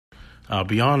I'll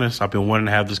be honest, I've been wanting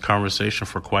to have this conversation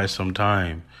for quite some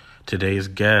time. Today's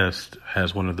guest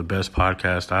has one of the best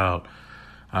podcasts out.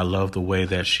 I love the way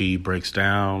that she breaks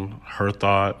down her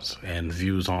thoughts and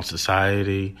views on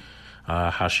society,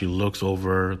 how she looks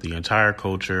over the entire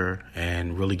culture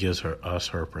and really gives us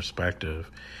her perspective.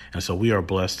 And so we are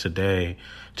blessed today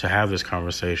to have this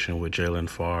conversation with Jalen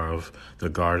Farr of the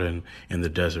Garden in the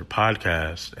Desert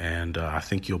podcast. And I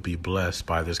think you'll be blessed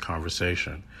by this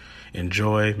conversation.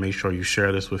 Enjoy. Make sure you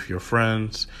share this with your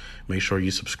friends. Make sure you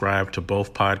subscribe to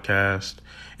both podcasts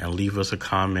and leave us a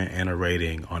comment and a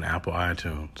rating on Apple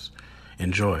iTunes.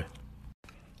 Enjoy.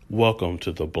 Welcome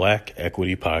to the Black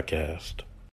Equity Podcast.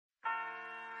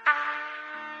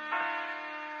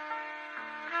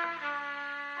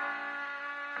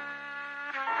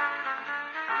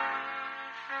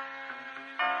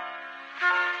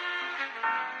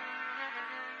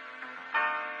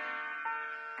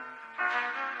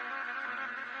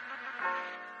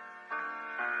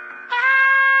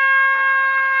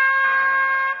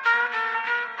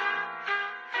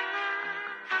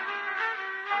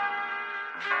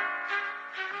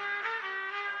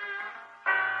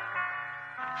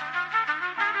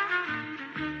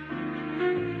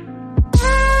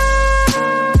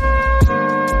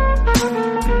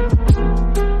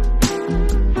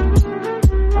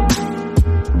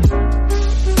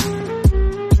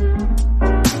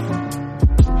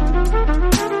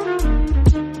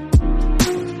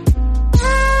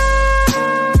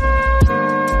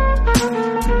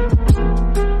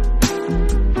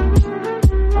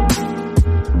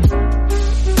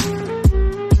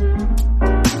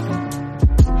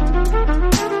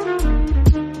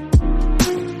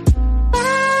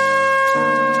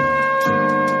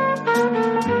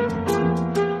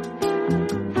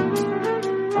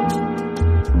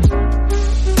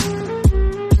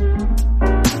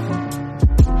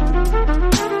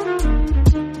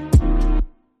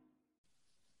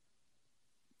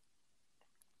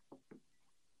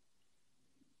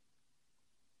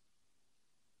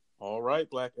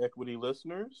 Black Equity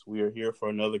listeners, we are here for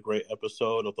another great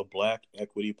episode of the Black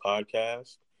Equity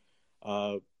Podcast.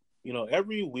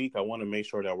 Every week I want to make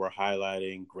sure that we're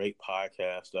highlighting great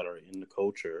podcasts that are in the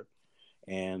culture.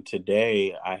 And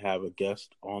today I have a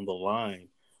guest on the line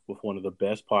with one of the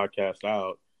best podcasts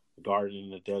out, Garden in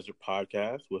the Desert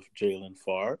podcast with Jalen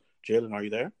Farr. Jalen, are you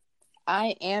there?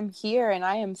 I am here and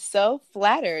I am so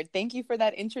flattered. Thank you for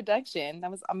that introduction.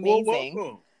 That was amazing. Well,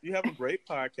 welcome. You have a great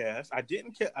podcast.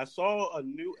 I saw a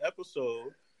new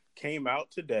episode came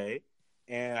out today,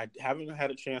 and I haven't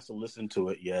had a chance to listen to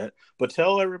it yet. But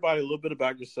tell everybody a little bit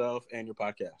about yourself and your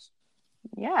podcast.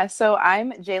 Yeah, so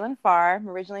I'm Jalen Farr. I'm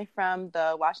originally from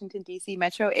the Washington, D.C.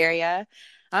 metro area.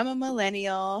 I'm a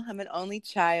millennial. I'm an only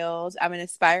child. I'm an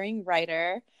aspiring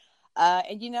writer.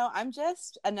 I'm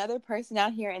just another person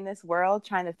out here in this world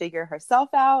trying to figure herself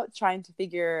out, trying to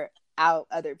figure out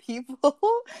other people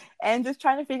and just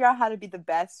trying to figure out how to be the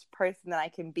best person that I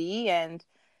can be. And,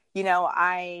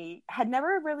 I had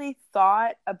never really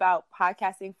thought about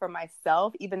podcasting for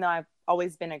myself, even though I've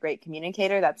always been a great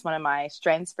communicator. That's one of my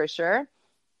strengths for sure.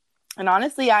 And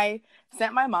honestly, I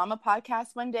sent my mom a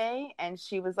podcast one day and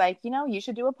she was like, you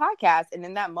should do a podcast. And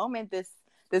in that moment,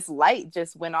 this light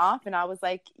just went off and I was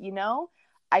like,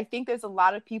 I think there's a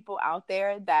lot of people out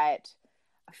there that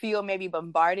feel maybe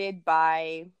bombarded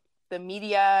by the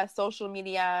media, social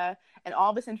media, and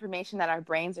all this information that our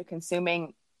brains are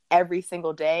consuming every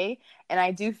single day. And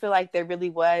I do feel like there really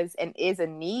was and is a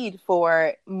need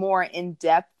for more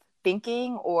in-depth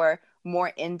thinking or more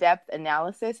in-depth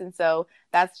analysis. And so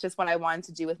that's just what I wanted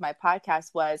to do with my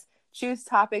podcast, was choose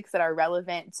topics that are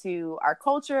relevant to our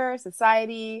culture,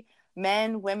 society,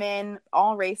 men, women,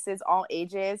 all races, all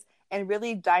ages, and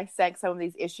really dissect some of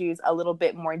these issues a little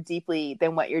bit more deeply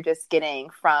than what you're just getting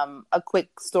from a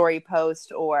quick story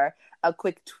post or a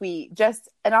quick tweet. Just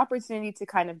an opportunity to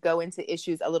kind of go into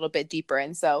issues a little bit deeper.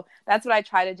 And so that's what I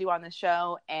try to do on the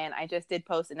show. And I just did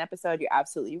post an episode. You're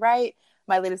absolutely right.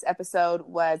 My latest episode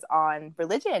was on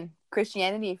religion,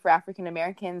 Christianity for African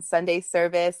Americans, Sunday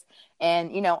service.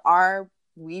 And, are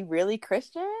we really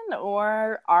Christian,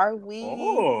 or are we?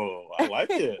 Oh, I like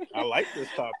it. I like this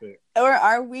topic. Or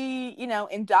are we,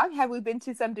 have we been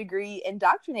to some degree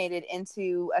indoctrinated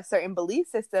into a certain belief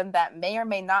system that may or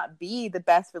may not be the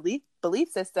best belief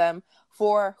system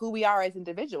for who we are as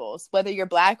individuals, whether you're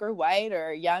Black or white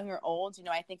or young or old?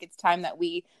 I think it's time that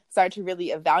we start to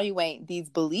really evaluate these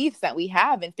beliefs that we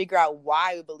have and figure out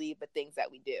why we believe the things that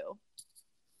we do.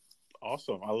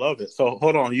 Awesome. I love it. So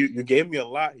hold on. You gave me a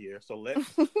lot here. So let's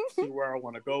see where I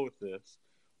want to go with this.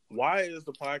 Why is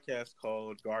the podcast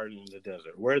called Garden in the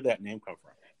Desert? Where did that name come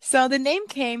from? So the name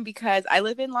came because I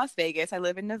live in Las Vegas. I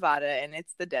live in Nevada, and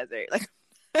it's the desert. Like,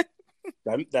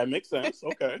 That makes sense.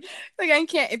 Okay. like I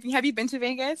can't. Have you been to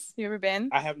Vegas? You ever been?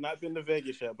 I have not been to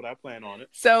Vegas yet, but I plan on it.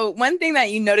 So one thing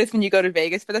that you notice when you go to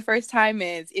Vegas for the first time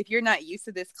is if you're not used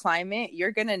to this climate,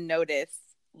 you're gonna notice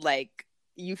like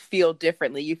you feel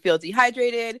differently. You feel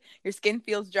dehydrated, your skin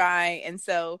feels dry, and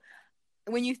so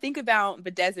when you think about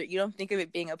the desert, you don't think of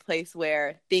it being a place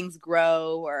where things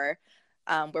grow or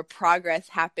where progress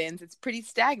happens. It's pretty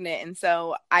stagnant. And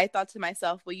so I thought to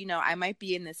myself, well, I might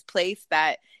be in this place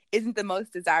that isn't the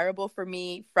most desirable for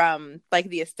me from like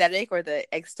the aesthetic or the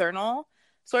external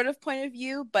sort of point of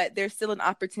view, but there's still an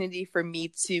opportunity for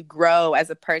me to grow as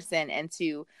a person and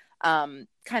to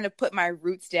kind of put my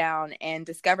roots down and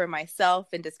discover myself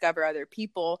and discover other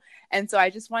people. And so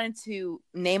I just wanted to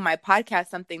name my podcast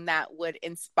something that would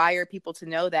inspire people to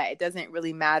know that it doesn't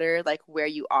really matter like where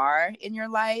you are in your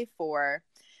life or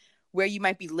where you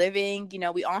might be living.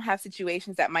 We all have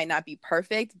situations that might not be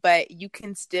perfect, but you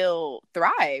can still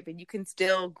thrive and you can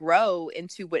still grow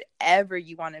into whatever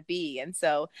you want to be. And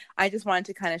so I just wanted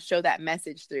to kind of show that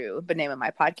message through the name of my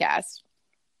podcast.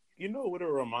 You know what it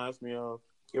reminds me of?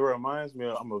 It reminds me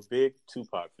of, I'm a big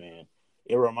Tupac fan.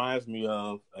 It reminds me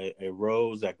of a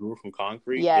rose that grew from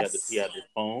concrete. Yes. He had this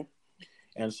poem.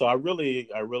 And so I really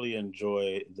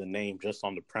enjoy the name just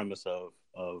on the premise of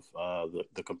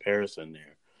the comparison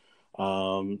there.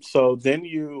 So then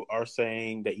you are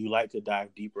saying that you like to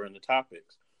dive deeper into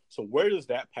topics. So where does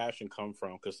that passion come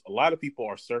from? Because a lot of people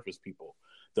are surface people.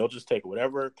 They'll just take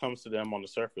whatever comes to them on the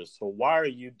surface. So why are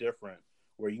you different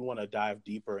where you want to dive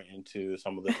deeper into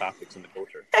some of the topics in the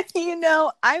culture?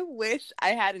 I wish I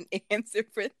had an answer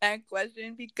for that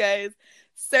question because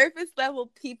surface level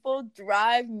people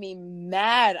drive me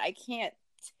mad. I can't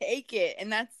take it.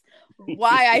 And that's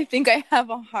why I think I have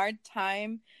a hard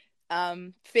time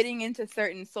fitting into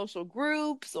certain social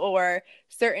groups or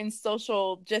certain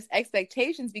social just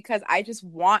expectations because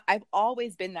I've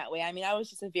always been that way. I mean, I was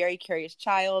just a very curious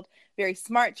child, very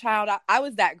smart child. I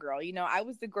was that girl, I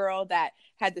was the girl that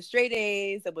had the straight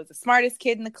A's, that was the smartest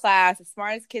kid in the class, the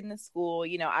smartest kid in the school.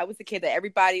 I was the kid that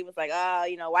everybody was like, oh,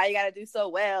 why you got to do so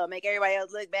well, make everybody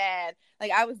else look bad.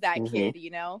 Like I was that kid,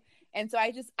 And so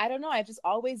I don't know, I've just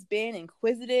always been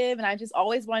inquisitive and I just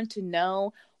always wanted to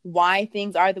know why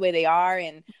things are the way they are.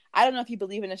 And I don't know if you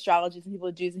believe in astrology. Some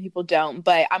people do, some people don't,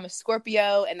 but I'm a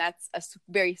Scorpio and that's a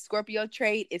very Scorpio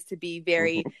trait is to be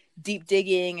very deep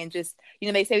digging and just,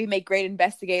 they say we make great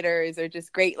investigators or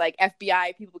just great like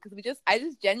FBI people because I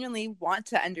just genuinely want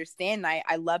to understand.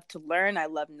 I love to learn. I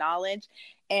love knowledge.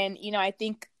 And, I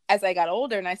think as I got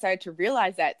older and I started to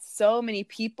realize that so many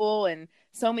people and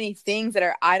so many things that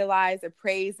are idolized or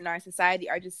praised in our society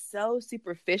are just so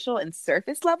superficial and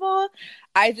surface level.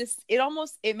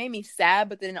 It made me sad,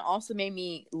 but then it also made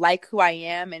me like who I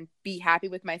am and be happy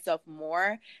with myself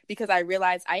more because I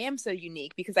realized I am so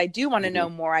unique because I do want to know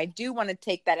more. I do want to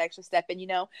take that extra step. And,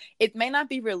 it may not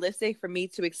be realistic for me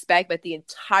to expect that the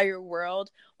entire world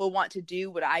will want to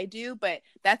do what I do, but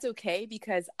that's okay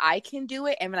because I can do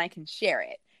it and then I can share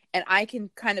it. And I can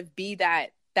kind of be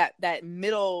that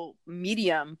middle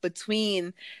medium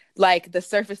between like the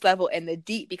surface level and the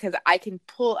deep because I can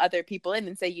pull other people in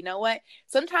and say, you know what?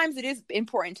 Sometimes it is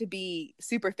important to be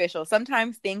superficial.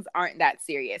 Sometimes things aren't that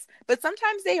serious, but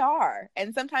sometimes they are.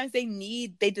 And sometimes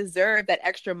they deserve that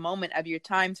extra moment of your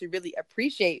time to really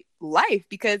appreciate life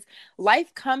because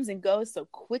life comes and goes so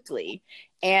quickly.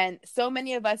 And so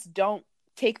many of us don't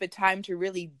take the time to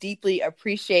really deeply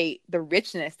appreciate the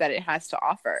richness that it has to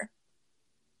offer.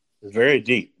 Very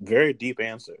deep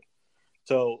answer.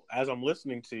 So as I'm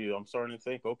listening to you, I'm starting to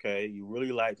think, okay, you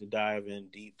really like to dive in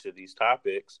deep to these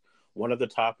topics. One of the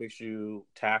topics you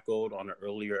tackled on an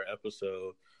earlier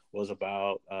episode was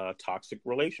about toxic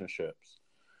relationships.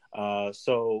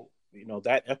 So,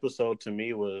 that episode to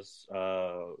me was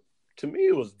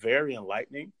very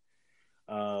enlightening.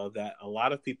 That a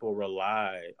lot of people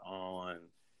rely on,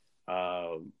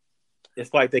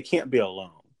 it's like they can't be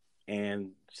alone.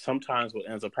 And sometimes what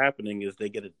ends up happening is they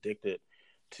get addicted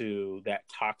to that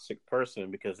toxic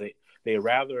person because they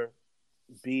rather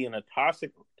be in a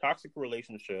toxic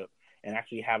relationship and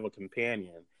actually have a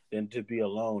companion than to be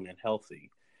alone and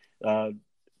healthy.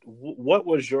 What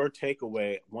was your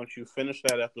takeaway once you finished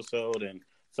that episode and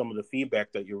some of the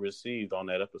feedback that you received on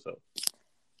that episode?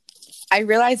 I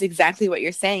realize exactly what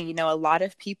you're saying. A lot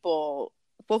of people,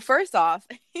 well, first off,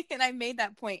 and I made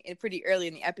that point pretty early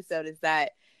in the episode, is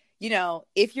that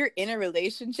if you're in a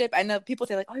relationship, I know people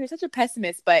say like, oh, you're such a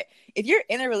pessimist, but if you're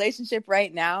in a relationship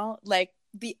right now, like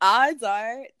the odds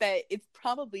are that it's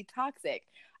probably toxic.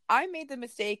 I made the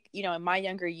mistake, in my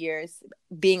younger years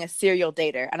being a serial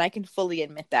dater, and I can fully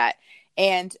admit that.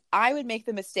 And I would make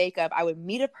the mistake of I would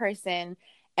meet a person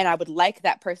and I would like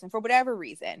that person for whatever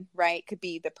reason, right? Could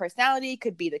be the personality,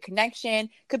 could be the connection,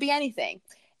 could be anything.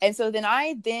 And so then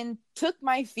I took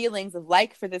my feelings of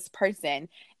like for this person,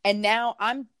 and now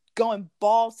I'm going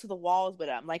balls to the walls with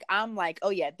them. Like, I'm like, oh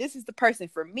yeah, this is the person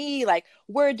for me. Like,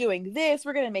 we're doing this,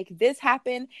 we're going to make this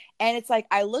happen. And it's like,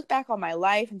 I look back on my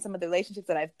life and some of the relationships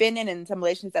that I've been in and some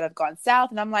relationships that have gone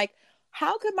south. And I'm like,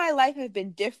 how could my life have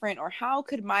been different, or how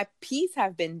could my peace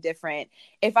have been different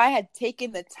if I had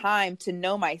taken the time to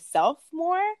know myself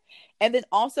more and then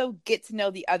also get to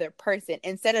know the other person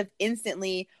instead of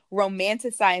instantly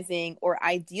romanticizing or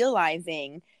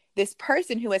idealizing this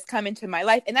person who has come into my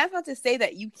life. And that's not to say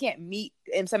that you can't meet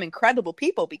some incredible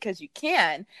people, because you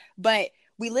can, but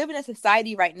we live in a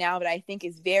society right now that I think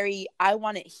is very, I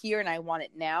want it here and I want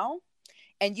it now.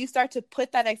 And you start to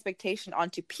put that expectation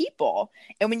onto people.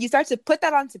 And when you start to put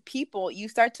that onto people, you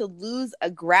start to lose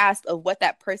a grasp of what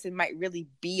that person might really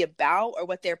be about, or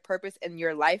what their purpose in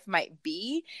your life might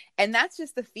be. And that's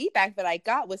just the feedback that I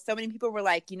got. Was so many people were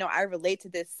like, I relate to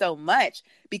this so much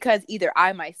because either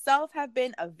I myself have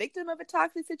been a victim of a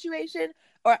toxic situation,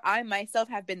 or I myself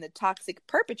have been the toxic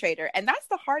perpetrator. And that's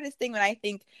the hardest thing that I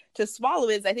think to swallow.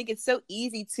 Is I think it's so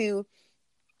easy to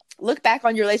look back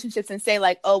on your relationships and say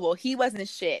like, oh, well, he wasn't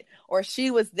shit, or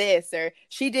she was this, or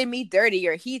she did me dirty,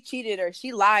 or he cheated, or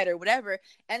she lied, or whatever.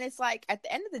 And it's like, at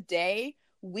the end of the day,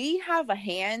 we have a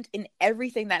hand in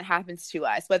everything that happens to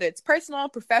us, whether it's personal,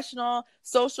 professional,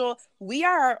 social. We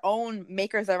are our own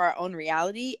makers of our own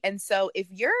reality. And so if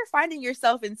you're finding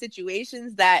yourself in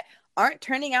situations that aren't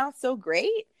turning out so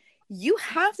great, you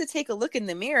have to take a look in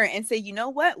the mirror and say, you know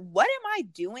what am I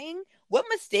doing? What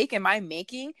mistake am I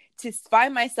making to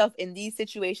find myself in these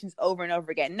situations over and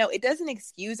over again? No, it doesn't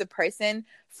excuse a person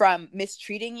from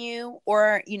mistreating you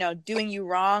or, doing you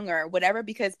wrong or whatever,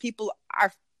 because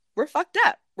we're fucked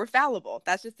up. We're fallible.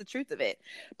 That's just the truth of it.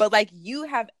 But like, you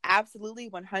have absolutely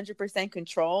 100%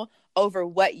 control over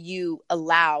what you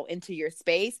allow into your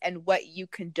space and what you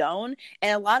condone.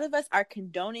 And a lot of us are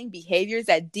condoning behaviors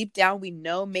that deep down we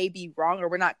know may be wrong, or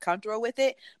we're not comfortable with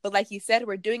it. But like you said,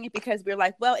 we're doing it because we're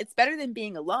like, well, it's better than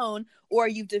being alone. Or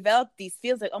you've developed these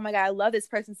feels like, oh my God, I love this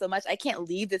person so much, I can't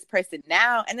leave this person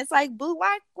now. And it's like, boo,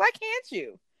 why can't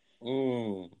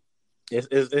you?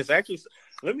 It's actually,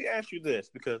 let me ask you this,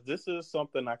 because this is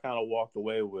something I kind of walked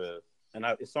away with, and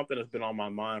it's something that's been on my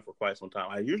mind for quite some time.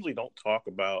 I usually don't talk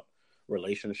about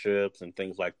relationships and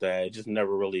things like that. It's just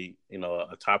never really,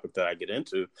 a topic that I get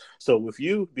into. So with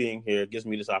you being here, it gives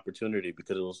me this opportunity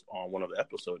because it was on one of the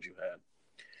episodes you had.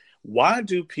 Why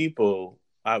do people,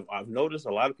 I've noticed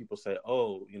a lot of people say,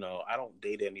 oh, I don't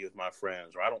date any of my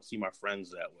friends, or I don't see my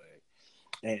friends that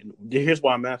way. And here's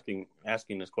why I'm asking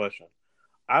this question.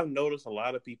 I've noticed a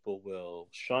lot of people will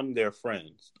shun their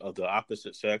friends of the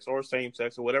opposite sex or same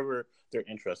sex or whatever they're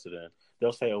interested in.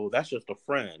 They'll say, oh, that's just a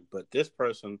friend. But this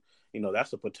person,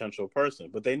 that's a potential person.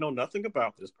 But they know nothing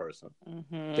about this person.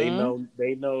 Mm-hmm.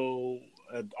 They know,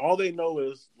 all they know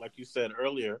is, like you said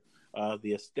earlier,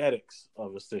 the aesthetics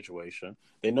of a situation.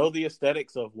 They know the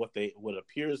aesthetics of what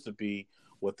appears to be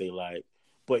what they like.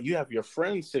 But you have your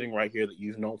friend sitting right here that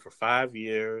you've known for 5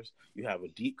 years, you have a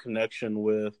deep connection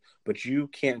with, but you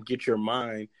can't get your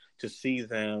mind to see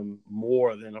them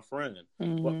more than a friend.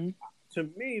 Mm-hmm. But to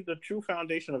me, the true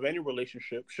foundation of any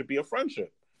relationship should be a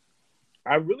friendship.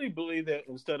 I really believe that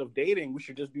instead of dating, we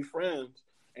should just be friends.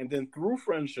 And then through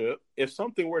friendship, if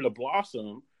something were to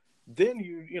blossom, then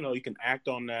you can act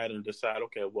on that and decide,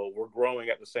 okay, well, we're growing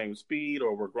at the same speed,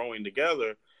 or we're growing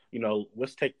together.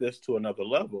 Let's take this to another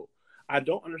level. I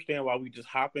don't understand why we just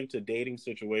hop into dating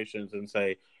situations and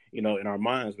say, in our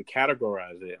minds, we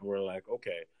categorize it and we're like,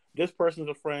 okay, this person's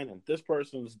a friend and this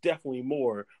person's definitely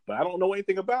more, but I don't know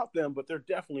anything about them, but they're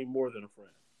definitely more than a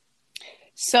friend.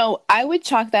 So I would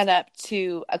chalk that up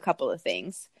to a couple of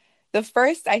things. The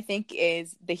first, I think,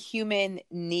 is the human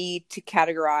need to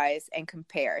categorize and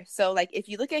compare. So like, if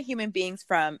you look at human beings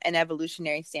from an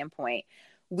evolutionary standpoint,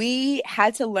 we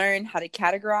had to learn how to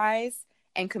categorize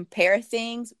and compare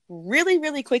things really,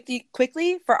 really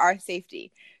quickly for our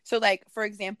safety. So like, for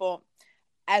example,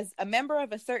 as a member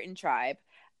of a certain tribe,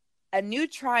 a new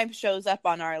tribe shows up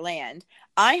on our land.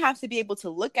 I have to be able to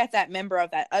look at that member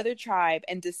of that other tribe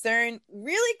and discern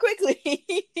really quickly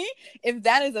if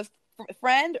that is a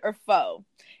friend or foe.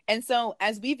 And so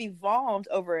as we've evolved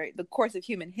over the course of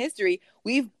human history,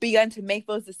 we've begun to make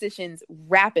those decisions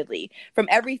rapidly, from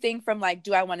everything from like,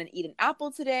 do I want to eat an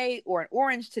apple today or an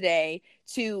orange today,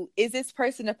 to is this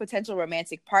person a potential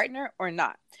romantic partner or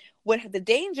not? what the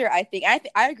danger, I think,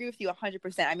 I agree with you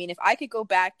 100%. I mean, if I could go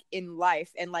back in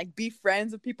life and like be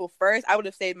friends with people first, I would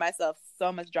have saved myself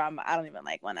so much drama. I don't even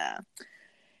like want to.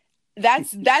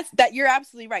 That you're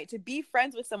absolutely right. To be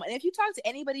friends with someone, and if you talk to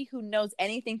anybody who knows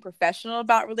anything professional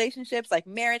about relationships, like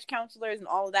marriage counselors and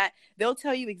all of that, they'll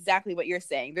tell you exactly what you're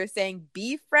saying. They're saying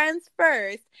be friends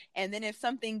first, and then if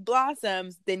something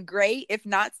blossoms, then great. If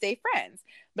not, stay friends.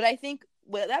 But I think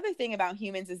the other thing about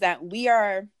humans is that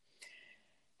we're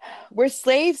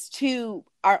slaves to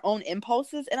our own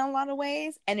impulses in a lot of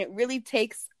ways, and it really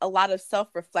takes a lot of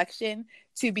self-reflection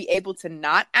to be able to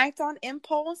not act on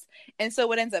impulse. And so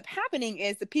what ends up happening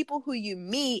is the people who you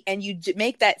meet and you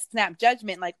make that snap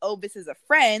judgment like, oh, this is a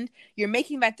friend, you're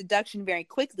making that deduction very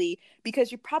quickly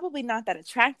because you're probably not that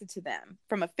attracted to them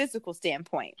from a physical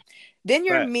standpoint. Then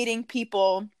you're meeting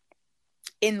people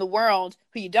in the world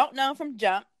who you don't know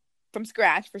from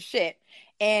scratch for shit,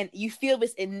 and you feel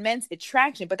this immense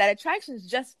attraction, but that attraction is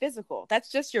just physical.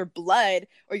 That's just your blood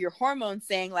or your hormones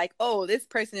saying like, oh, this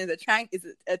person is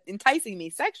enticing me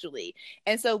sexually.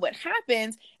 And so what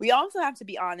happens, we also have to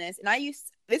be honest, and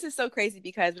this is so crazy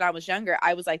because when I was younger,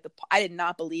 I was like, I did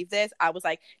not believe this. I was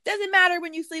like, doesn't matter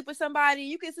when you sleep with somebody.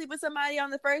 You can sleep with somebody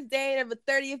on the first date or the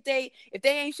 30th date. If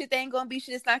they ain't shit, they ain't gonna be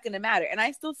shit. It's not gonna matter. And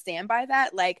I still stand by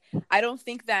that. Like, I don't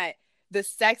think that the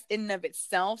sex in and of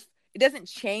itself, it doesn't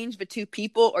change the two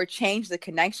people or change the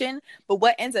connection. But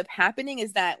what ends up happening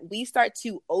is that we start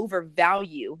to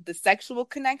overvalue the sexual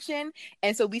connection.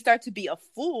 And so we start to be a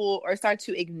fool or start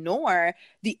to ignore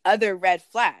the other red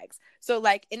flags. So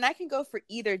like, and I can go for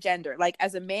either gender. Like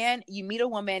as a man, you meet a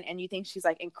woman and you think she's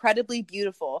like incredibly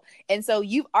beautiful. And so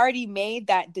you've already made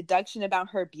that deduction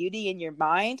about her beauty in your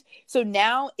mind. So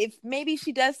now if maybe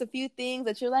she does a few things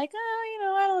that you're like, oh,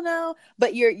 I don't know,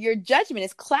 but your judgment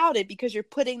is clouded because you're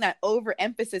putting that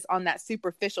overemphasis on that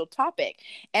superficial topic.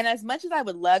 And as much as I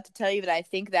would love to tell you that I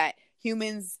think that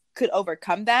humans could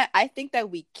overcome that, I think that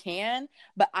we can,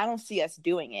 but I don't see us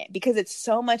doing it because it's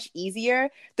so much easier.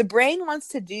 The brain wants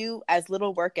to do as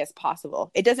little work as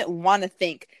possible. It doesn't want to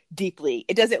think deeply.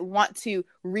 It doesn't want to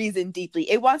reason deeply.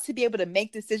 It wants to be able to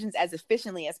make decisions as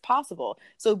efficiently as possible.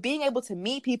 So being able to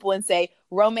meet people and say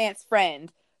romance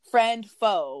friend,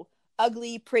 foe,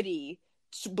 ugly, pretty,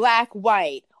 black,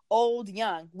 white, old,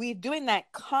 young, we're doing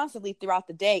that constantly throughout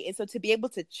the day. And so to be able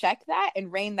to check that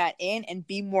and rein that in and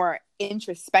be more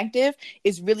introspective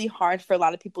is really hard for a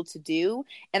lot of people to do.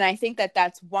 And I think that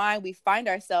that's why we find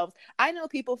ourselves, I know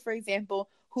people, for example,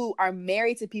 who are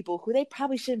married to people who they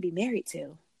probably shouldn't be married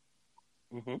to.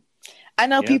 Mm-hmm. I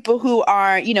know people who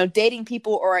are, dating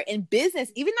people or in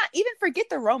business, even forget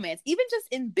the romance, even just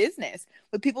in business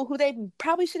with people who they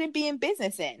probably shouldn't be in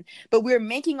business in. But we're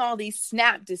making all these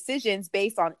snap decisions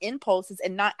based on impulses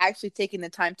and not actually taking the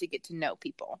time to get to know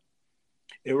people.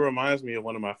 It reminds me of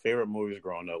one of my favorite movies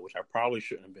growing up, which I probably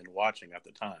shouldn't have been watching at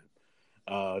the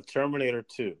time. Terminator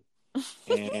 2.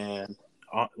 And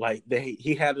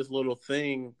he had this little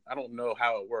thing. I don't know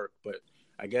how it worked, but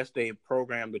I guess they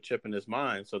programmed the chip in his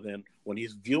mind. So then when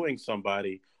he's viewing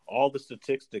somebody, all the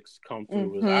statistics come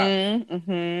through his eyes.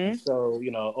 Mm-hmm.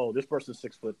 So, this person's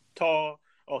 6 foot tall.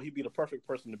 Oh, he'd be the perfect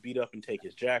person to beat up and take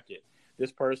his jacket.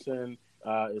 This person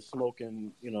is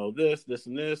smoking, this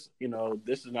and this.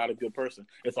 This is not a good person.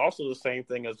 It's also the same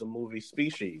thing as the movie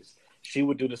Species. She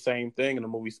would do the same thing in the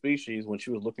movie Species when she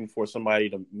was looking for somebody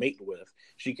to mate with.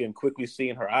 She can quickly see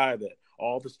in her eye that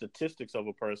all the statistics of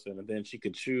a person, and then she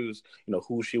could choose,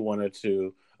 who she wanted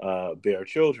to bear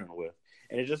children with.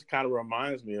 And it just kind of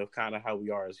reminds me of kind of how we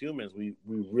are as humans. We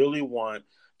really want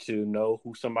to know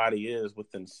who somebody is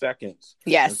within seconds.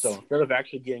 Yes. And so instead of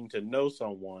actually getting to know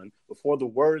someone before the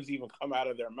words even come out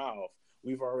of their mouth,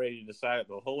 we've already decided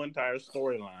the whole entire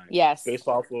storyline. Yes. Based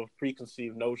off of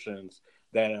preconceived notions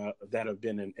that have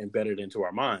been embedded into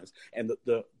our minds. And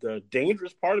the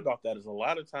dangerous part about that is a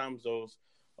lot of times those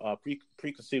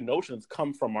preconceived notions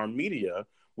come from our media,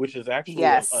 which is actually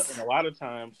and a lot of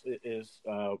times it is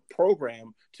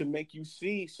programmed to make you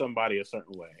see somebody a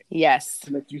certain way. Yes.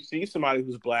 To make you see somebody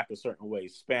who's black a certain way,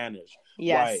 Spanish,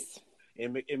 white.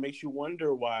 It makes you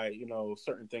wonder why,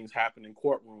 certain things happen in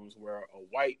courtrooms where a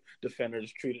white defendant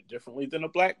is treated differently than a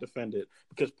black defendant,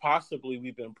 because possibly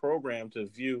we've been programmed to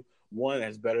view one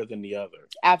as better than the other.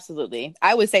 Absolutely.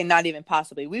 I would say not even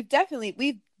possibly. We've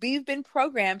been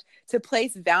programmed to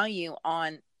place value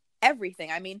on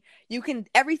everything. I mean,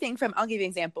 everything from, I'll give you an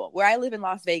example. Where I live in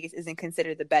Las Vegas isn't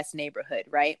considered the best neighborhood,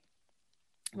 right?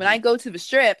 When I go to the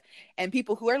Strip and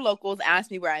people who are locals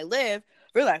ask me where I live,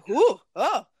 we're like, oh,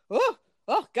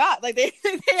 oh God, like they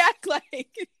act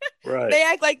like Right. they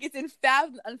act like it's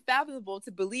unfathomable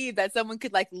to believe that someone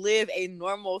could like live a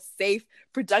normal, safe,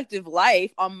 productive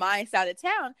life on my side of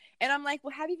town. And I'm like,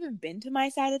 well, have you even been to my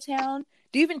side of town?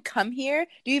 Do you even come here?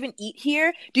 Do you even eat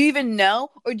here? Do you even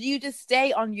know? Or do you just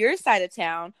stay on your side of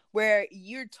town where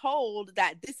you're told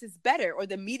that this is better, or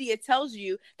the media tells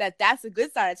you that that's a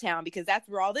good side of town because that's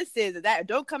where all this is, or that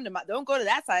don't go to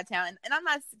that side of town. And I'm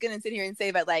not going to sit here and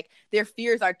say that like their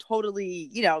fears are totally,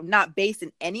 not based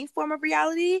in any form of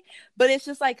reality, but it's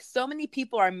just like so many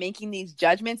people are making these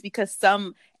judgments because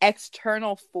some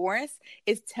external force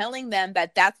is telling them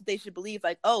that that's what they should believe.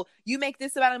 Like, oh, you make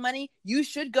this amount of money, you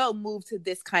should go move to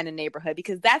this kind of neighborhood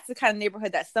because that's the kind of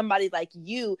neighborhood that somebody like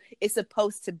you is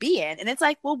supposed to be in. And it's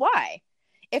like, well, why?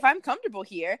 If I'm comfortable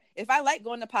here, if I like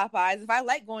going to Popeyes, if I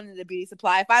like going to the beauty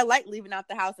supply, if I like leaving out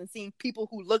the house and seeing people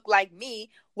who look like me,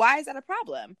 why is that a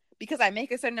problem? Because I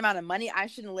make a certain amount of money, I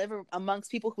shouldn't live amongst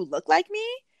people who look like me?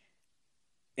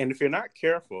 And if you're not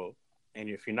careful, and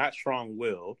if you're not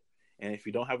strong-willed, and if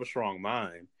you don't have a strong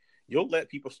mind, you'll let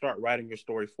people start writing your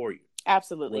story for you.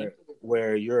 Absolutely.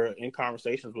 Where you're in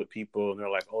conversations with people and they're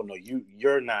like, oh no,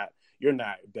 you're not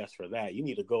best for that. You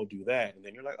need to go do that. And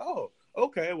then you're like, oh,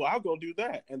 okay, well, I'll go do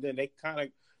that. And then they kind of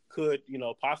could,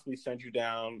 possibly send you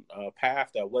down a path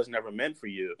that was never meant for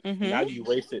you. Mm-hmm. Now you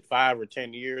wasted 5 or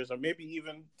 10 years or maybe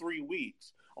even 3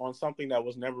 weeks on something that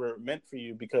was never meant for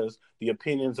you because the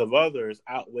opinions of others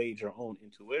outweighed your own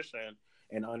intuition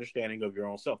and understanding of your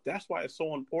own self. That's why it's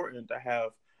so important to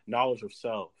have knowledge of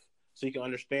self, so you can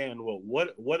understand, well,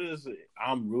 what is it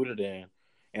I'm rooted in,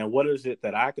 and what is it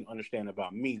that I can understand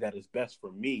about me that is best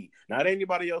for me, not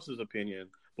anybody else's opinion,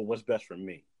 but what's best for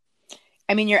me.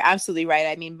 I mean, you're absolutely right.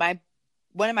 I mean,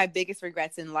 one of my biggest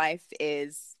regrets in life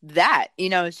is that,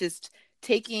 it's just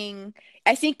taking,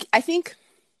 I think I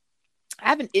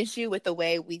have an issue with the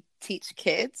way we teach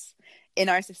kids in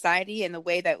our society and the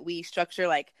way that we structure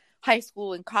like high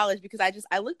school and college, because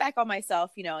I look back on myself,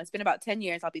 it's been about 10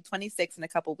 years. I'll be 26 in a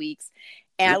couple weeks.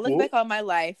 And I look back on my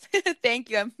life.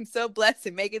 Thank you. I'm so blessed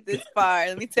to make it this far.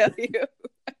 Let me tell you.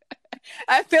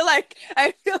 I feel like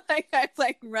I've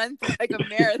like run through like a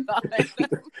marathon.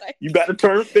 Like, you about to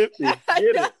turn 50.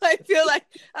 I feel like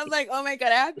I'm like, oh my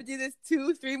God, I have to do this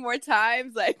 2-3 more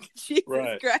times. Like, Jesus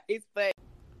Christ. But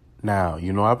now,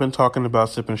 I've been talking about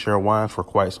Sip and Share Wines for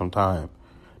quite some time.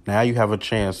 Now you have a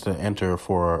chance to enter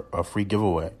for a free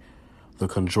giveaway. The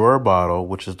Conjurer bottle,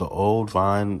 which is the Old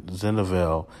Vine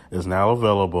Zinfandel, is now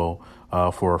available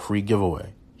for a free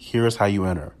giveaway. Here's how you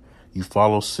enter. You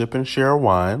follow Sip and Share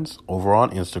Wines over on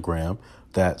Instagram.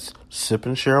 That's Sip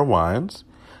and Share Wines.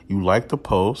 You like the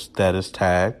post that is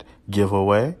tagged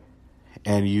giveaway,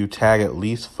 and you tag at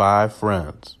least 5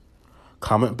 friends.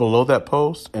 Comment below that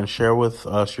post and share with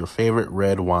us your favorite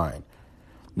red wine.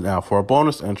 Now, for a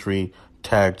bonus entry,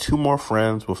 tag 2 more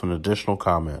friends with an additional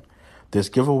comment. This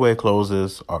giveaway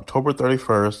closes October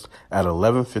 31st at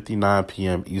 11:59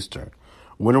 p.m. Eastern.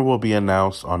 Winner will be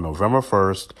announced on November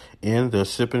 1st in the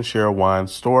Sip and Share Wine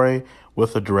story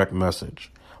with a direct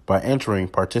message. By entering,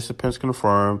 participants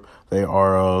confirm they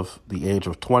are of the age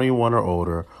of 21 or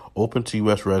older, open to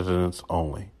U.S. residents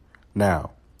only.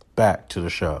 Now, back to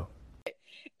the show.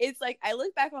 It's like I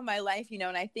look back on my life,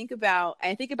 and I think about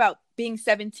being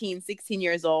 17, 16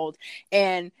 years old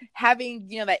and having,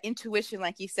 that intuition,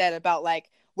 like you said, about like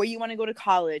where you want to go to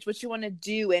college, what you want to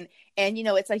do. And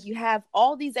it's like you have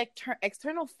all these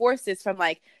external forces from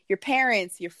like your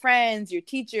parents, your friends, your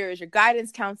teachers, your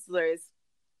guidance counselors,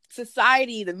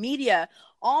 society, the media,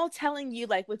 all telling you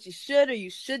like what you should or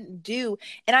you shouldn't do.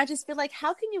 And I just feel like,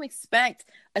 how can you expect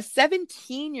a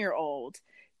 17-year-old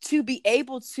to be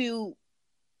able to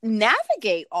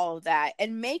navigate all of that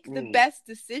and make the best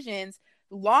decisions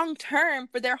long term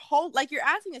for their whole, like you're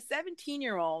asking a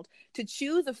 17-year-old to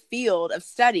choose a field of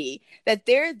study that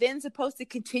they're then supposed to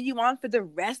continue on for the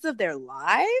rest of their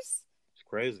lives? It's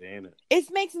crazy, ain't it?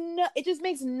 It just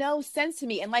makes no sense to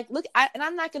me. And like, look, and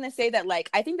I'm not going to say that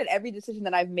like, I think that every decision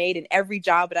that I've made and every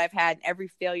job that I've had, and every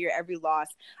failure, every loss,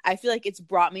 I feel like it's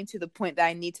brought me to the point that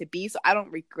I need to be. So I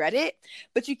don't regret it,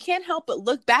 but you can't help but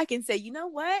look back and say, you know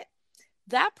what?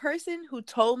 That person who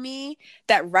told me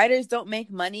that writers don't make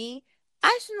money,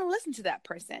 I shouldn't have listened to that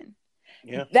person.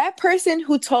 Yeah. That person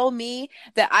who told me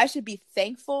that I should be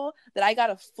thankful that I got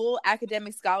a full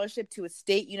academic scholarship to a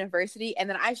state university and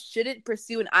that I shouldn't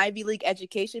pursue an Ivy League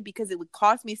education because it would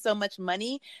cost me so much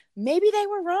money, maybe they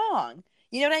were wrong.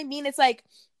 You know what I mean? It's like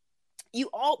we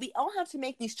all have to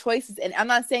make these choices. And I'm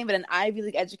not saying that an Ivy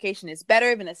League education is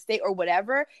better than a state or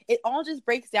whatever. It all just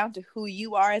breaks down to who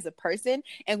you are as a person.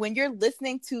 And when you're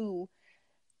listening to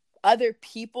other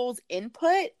people's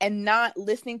input and not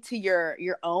listening to your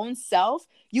own self,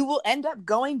 you will end up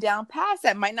going down paths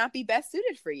that might not be best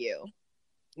suited for you.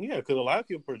 Yeah, because a lot of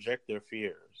people project their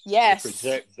fears. Yes. They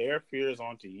project their fears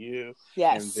onto you.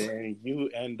 Yes. And then you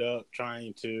end up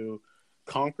trying to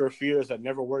conquer fears that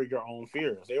never were your own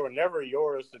fears. They were never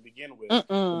yours to begin with. But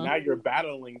now you're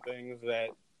battling things that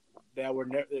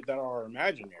are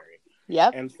imaginary.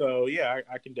 Yep. And so, yeah,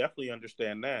 I can definitely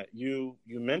understand that. You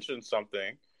mentioned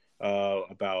something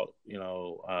about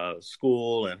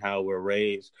school and how we're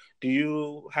raised.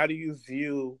 How do you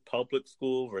view public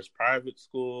school versus private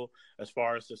school as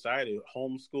far as society?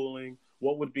 Homeschooling,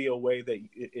 what would be a way that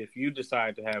if you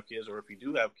decide to have kids, or if you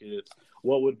do have kids,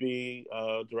 what would be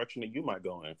a direction that you might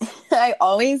go in? I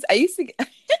used to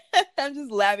I'm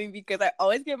just laughing because I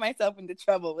always get myself into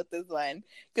trouble with this one,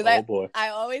 because I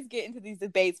always get into these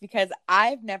debates because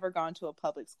I've never gone to a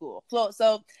public school.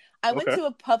 So I went to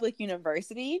a public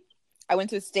university. I went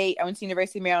to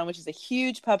University of Maryland, which is a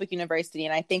huge public university.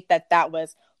 And I think that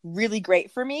was really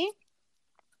great for me.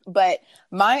 But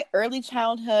my early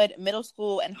childhood, middle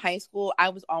school, and high school, I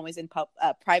was always in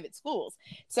private schools.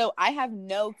 So I have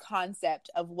no concept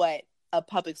of what a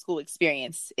public school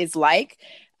experience is like.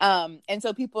 And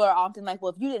so people are often like,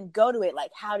 well, if you didn't go to it,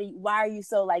 like, why are you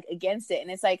so like against it? And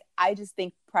it's like, I just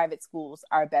think private schools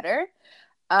are better.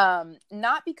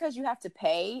 Not because you have to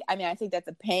pay. I mean, I think that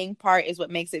the paying part is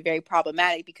what makes it very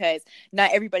problematic, because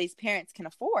not everybody's parents can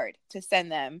afford to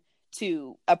send them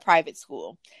to a private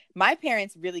school. My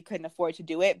parents really couldn't afford to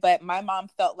do it, but my mom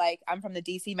felt like, I'm from the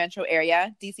DC metro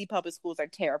area. DC public schools are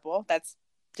terrible. That's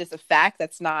just a fact.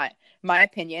 That's not my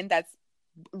opinion. That's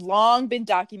long been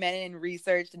documented and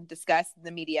researched and discussed in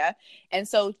the media. And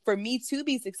so for me to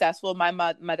be successful, my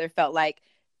mother felt like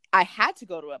I had to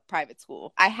go to a private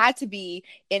school. I had to be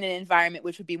in an environment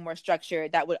which would be more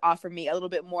structured, that would offer me a little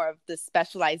bit more of the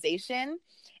specialization.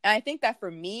 And I think that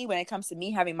for me, when it comes to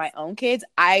me having my own kids,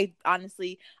 I'll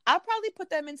probably put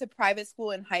them into private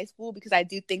school and high school, because I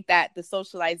do think that the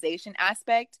socialization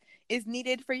aspect is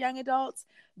needed for young adults.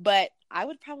 But I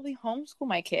would probably homeschool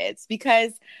my kids,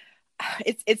 because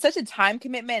it's such a time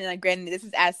commitment. And granted,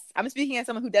 I'm speaking as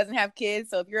someone who doesn't have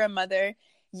kids. So if you're a mother,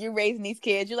 you're raising these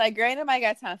kids, you're like, girl, ain't nobody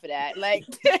got time for that. Like,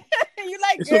 you're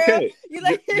like, it's girl, okay. You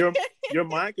like your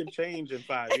mind can change in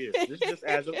 5 years. This is just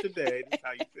as of today. This is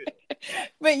how you feel.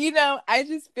 But I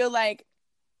just feel like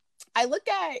I look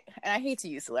at, and I hate to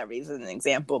use celebrities as an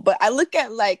example, but I look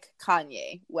at like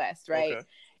Kanye West, right? Okay.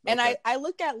 And I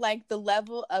look at like the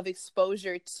level of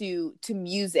exposure to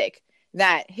music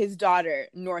that his daughter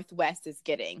North West is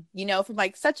getting, from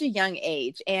like such a young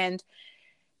age. And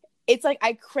it's like,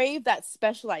 I crave that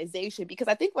specialization, because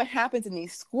I think what happens in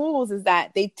these schools is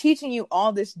that they're teaching you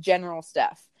all this general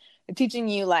stuff. They're teaching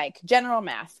you like general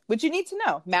math, which you need to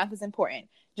know. Math is important.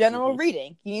 General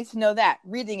reading, you need to know that.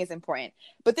 Reading is important.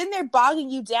 But then they're bogging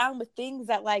you down with things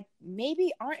that like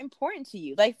maybe aren't important to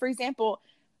you. Like, for example,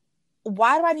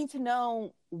 why do I need to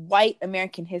know white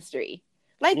American history?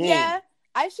 Like, yeah,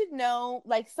 I should know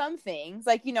like some things.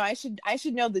 Like, I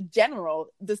should know the general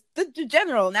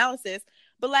analysis.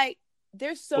 But like,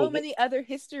 there's so many other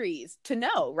histories to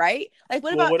know, right? Like,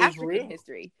 what about African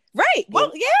history? Right.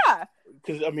 Well, yeah.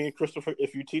 Because, I mean,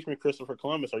 if you teach me Christopher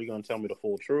Columbus, are you going to tell me the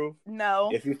full truth? No.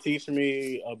 If you teach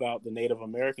me about the Native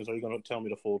Americans, are you going to tell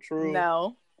me the full truth?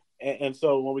 No. And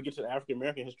so when we get to the African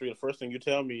American history, the first thing you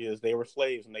tell me is they were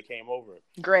slaves and they came over.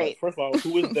 Great. But first of all,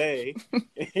 who is they?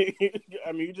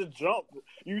 I mean, you just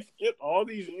you skip all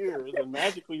these years and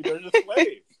magically they're just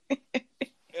slaves.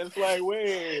 It's like,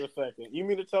 wait a second. You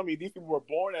mean to tell me these people were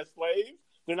born as slaves?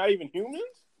 They're not even humans?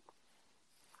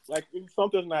 Like,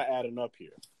 something's not adding up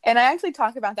here. And I actually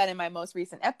talked about that in my most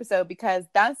recent episode, because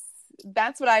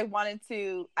that's what I wanted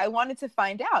to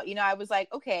find out. I was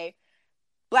like, okay,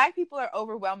 Black people are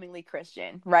overwhelmingly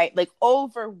Christian, right? Like,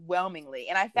 overwhelmingly.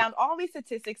 And I found all these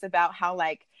statistics about how,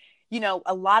 like,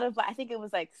 a lot of, I think it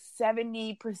was like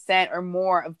 70% or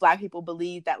more of Black people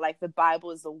believe that like the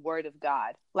Bible is the word of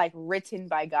God, like written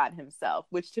by God himself,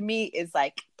 which to me is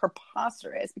like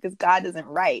preposterous, because God doesn't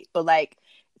write, but like,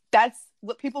 that's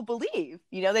what people believe.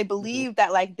 They believe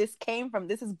that like this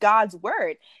is God's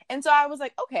word. And so I was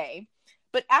like, okay,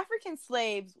 but African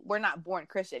slaves were not born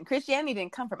Christian. Christianity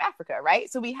didn't come from Africa, right?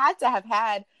 So we had to have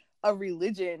had a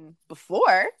religion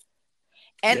before.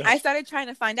 And yes. I started trying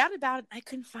to find out about it. I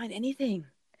couldn't find anything.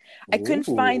 I couldn't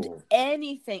find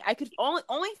anything.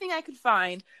 Only thing I could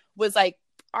find was like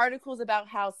articles about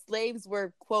how slaves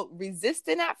were, quote,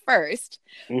 resistant at first,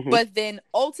 but then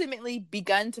ultimately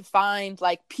begun to find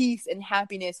like peace and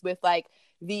happiness with like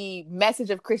the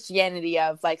message of Christianity,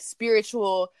 of like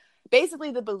spiritual, basically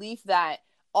the belief that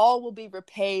all will be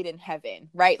repaid in heaven,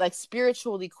 right? Like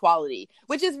spiritual equality,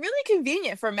 which is really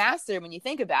convenient for Master when you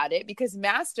think about it, because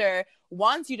Master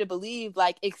wants you to believe,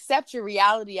 like, accept your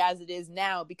reality as it is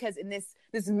now, because in this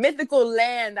mythical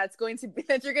land that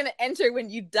you're going to enter when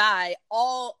you die,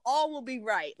 all will be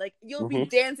right. Like, you'll be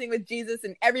dancing with Jesus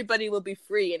and everybody will be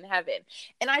free in heaven.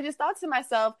 And I just thought to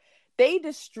myself, they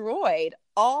destroyed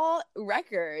all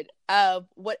record of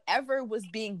whatever was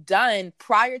being done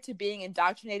prior to being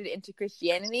indoctrinated into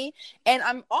Christianity. And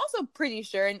I'm also pretty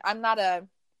sure, and I'm not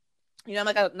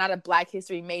not a Black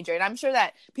history major, and I'm sure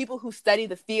that people who study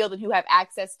the field and who have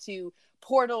access to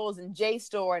portals and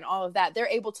JSTOR and all of that, they're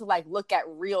able to like look at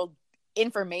real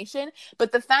information.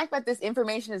 But the fact that this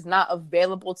information is not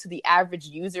available to the average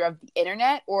user of the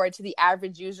internet or to the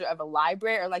average user of a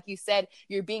library, or like you said,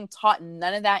 you're being taught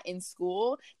none of that in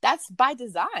school, that's by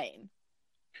design.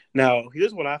 Now,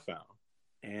 here's what I found,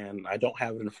 and I don't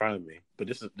have it in front of me, but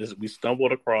this we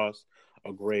stumbled across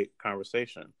a great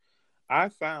conversation. I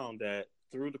found that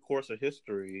through the course of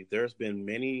history, there's been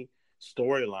many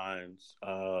storylines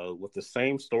with the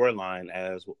same storyline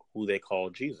as who they call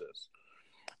Jesus.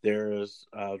 There's,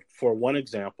 for one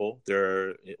example,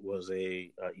 it was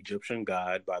a Egyptian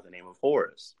god by the name of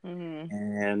Horus,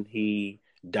 and he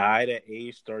died at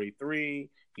age 33.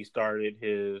 He started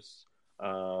his,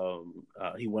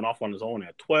 he went off on his own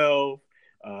at 12.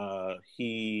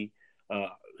 He's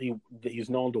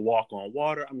known to walk on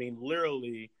water. I mean,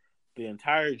 literally, the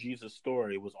entire Jesus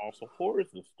story was also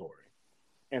Horus's story,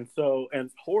 and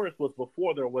Horus was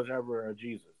before there was ever a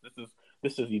Jesus.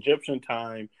 This is Egyptian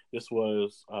time. This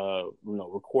was,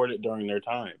 recorded during their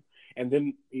time. And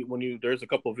then there's a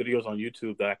couple of videos on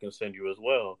YouTube that I can send you as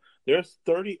well. There's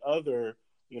 30 other,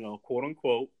 quote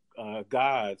unquote,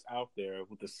 gods out there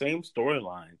with the same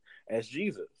storyline as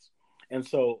Jesus. And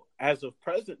so as of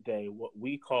present day, what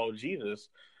we call Jesus,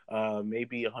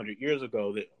 maybe 100 years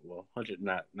ago, 100,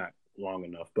 not long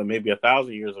enough, but maybe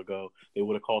 1,000 years ago, they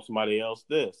would have called somebody else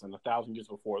this. And 1,000 years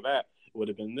before that, it would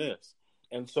have been this.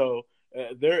 And so,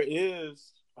 there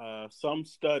is some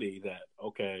study that,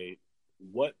 okay,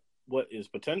 what is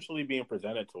potentially being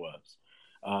presented to us.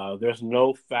 There's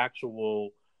no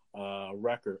factual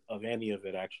record of any of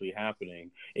it actually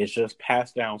happening. It's just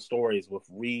passed down stories with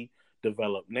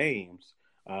redeveloped names,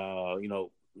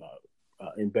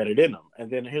 embedded in them.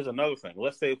 And then here's another thing.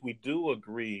 Let's say if we do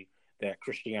agree that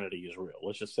Christianity is real.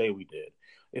 Let's just say we did.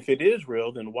 If it is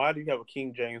real, then why do you have a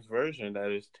King James version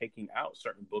that is taking out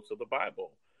certain books of the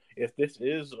Bible? If this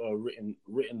is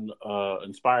a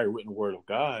inspired written word of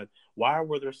God, why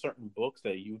were there certain books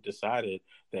that you decided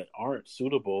that aren't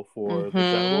suitable for the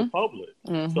general public?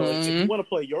 So if you want to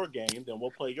play your game, then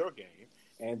we'll play your game.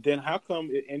 And then how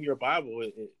come in your Bible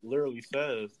it literally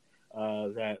says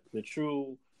that the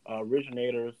true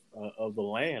originators of the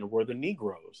land were the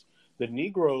Negroes? The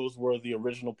Negroes were the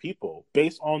original people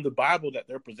based on the Bible that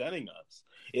they're presenting us.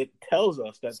 It tells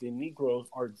us that the Negroes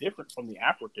are different from the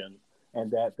Africans,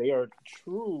 and that they are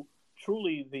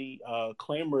truly the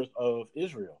claimers of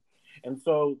Israel. And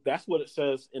so that's what it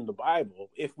says in the Bible.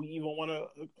 If we even want to,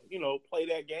 play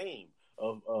that game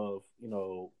of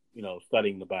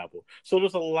studying the Bible. So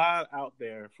there's a lot out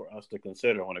there for us to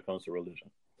consider when it comes to religion.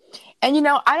 And,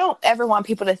 I don't ever want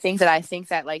people to think that I think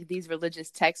that, like, these religious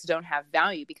texts don't have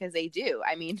value, because they do.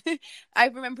 I mean, I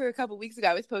remember a couple weeks ago,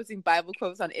 I was posting Bible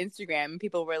quotes on Instagram, and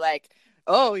people were like,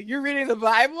 oh, you're reading the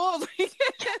Bible?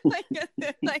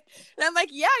 And I'm like,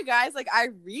 yeah, guys, like, I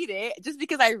read it. Just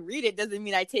because I read it doesn't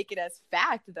mean I take it as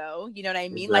fact, though. You know what I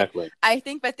mean? Exactly. Like, I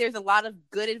think that there's a lot of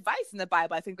good advice in the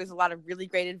Bible. I think there's a lot of really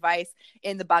great advice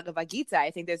in the Bhagavad Gita.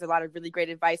 I think there's a lot of really great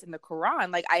advice in the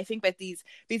Quran. Like, I think that these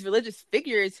religious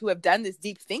figures who have done this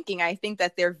deep thinking, I think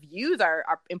that their views are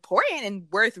important and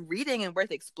worth reading and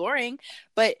worth exploring.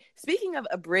 But speaking of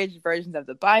abridged versions of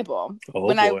the Bible,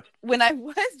 when I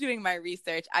was doing my research,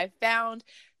 I found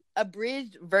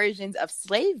abridged versions of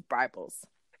slave Bibles.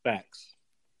 Facts.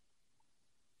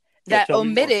 That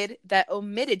omitted,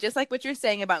 just like what you're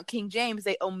saying about King James,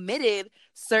 they omitted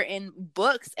certain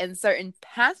books and certain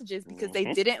passages because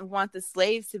they didn't want the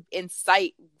slaves to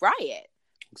incite riot.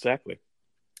 Exactly.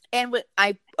 And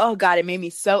it made me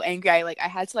so angry. I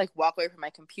had to walk away from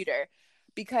my computer,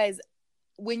 because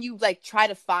when you try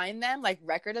to find them,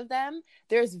 record of them,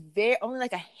 there's only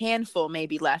a handful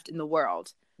maybe left in the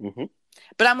world. Mm-hmm.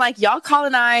 But I'm like, y'all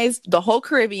colonized the whole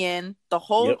Caribbean. the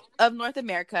whole Yep. of North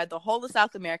America, the whole of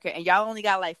South America, and y'all only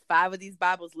got like 5 of these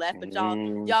Bibles left, but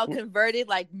y'all converted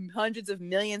like hundreds of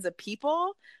millions of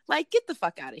people. Like, get the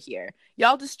fuck out of here.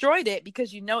 Y'all destroyed it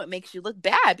because you know it makes you look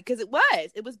bad, because it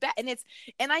was bad.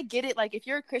 And I get it. Like, if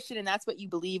you're a Christian and that's what you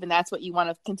believe and that's what you want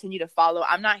to continue to follow,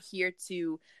 I'm not here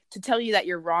to tell you that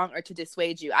you're wrong or to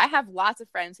dissuade you. I have lots of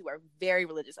friends who are very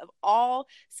religious, of all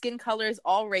skin colors,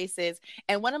 all races.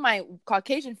 And one of my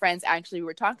Caucasian friends, actually, we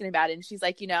were talking about it, and she's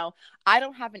like, you know, I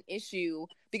don't have an issue,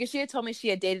 because she had told me she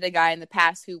had dated a guy in the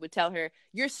past who would tell her,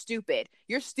 you're stupid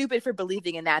for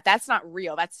believing in that. That's not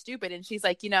real. That's stupid. And she's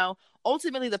like, you know,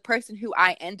 ultimately the person who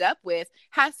I end up with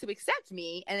has to accept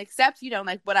me and accept, you know,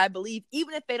 like what I believe,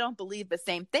 even if they don't believe the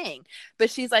same thing. But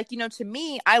she's like, you know, to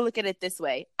me, I look at it this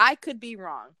way. I could be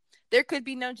wrong. There could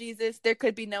be no Jesus. There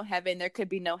could be no heaven. There could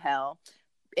be no hell.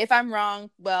 If I'm wrong,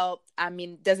 well, I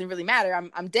mean, it doesn't really matter.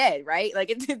 I'm dead, right? Like,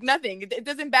 it's nothing. It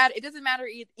doesn't matter. It doesn't matter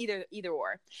either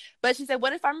or. But she said,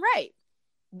 what if I'm right?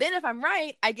 Then if I'm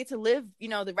right, I get to live, you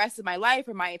know, the rest of my life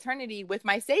or my eternity with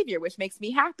my Savior, which makes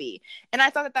me happy. And I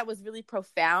thought that was really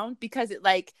profound, because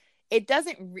it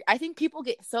doesn't, I think people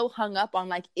get so hung up on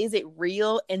like, is it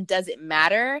real and does it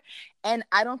matter? And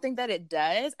I don't think that it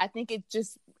does. I think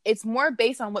it's more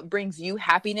based on what brings you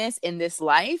happiness in this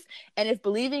life. And if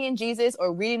believing in Jesus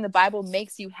or reading the Bible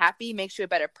makes you happy, makes you a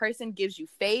better person, gives you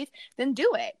faith, then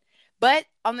do it. But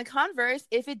on the converse,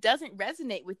 if it doesn't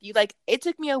resonate with you, like, it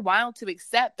took me a while to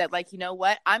accept that, like, you know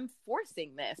what, I'm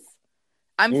forcing this.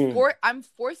 I'm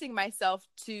forcing myself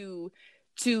to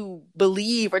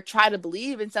believe or try to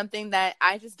believe in something that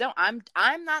I just don't. I'm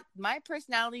not, my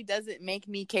personality doesn't make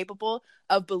me capable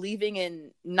of believing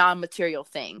in non-material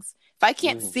things. If I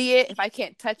can't see it, if I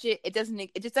can't touch it, it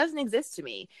just doesn't exist to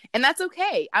me. And that's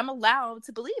okay. I'm allowed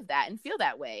to believe that and feel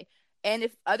that way. And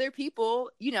if other people,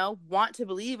 you know, want to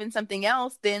believe in something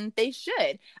else, then they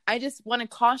should. I just want to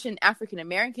caution African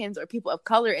Americans or people of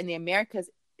color in the Americas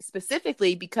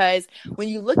specifically, because when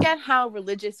you look at how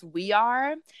religious we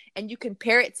are and you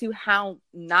compare it to how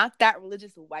not that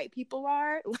religious white people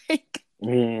are, like,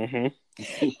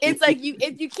 it's like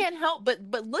you can't help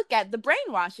but look at the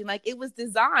brainwashing. Like, it was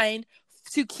designed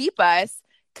to keep us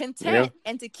content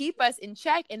and to keep us in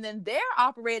check, and then they're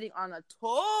operating on a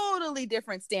totally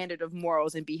different standard of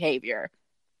morals and behavior.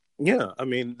 Yeah, I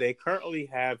mean, they currently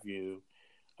have you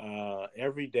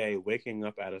every day waking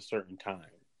up at a certain time.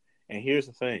 And here's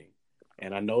the thing,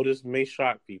 and I know this may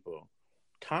shock people,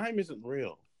 time isn't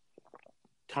real.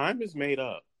 Time is made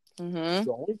up. The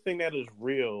only thing that is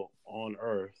real on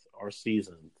Earth are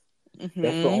seasons. That's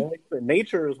the only thing.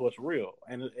 Nature is what's real.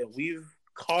 And we've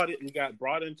caught it and got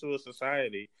brought into a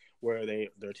society where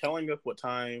they're telling us what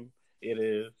time it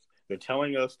is. They're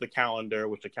telling us the calendar,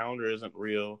 which the calendar isn't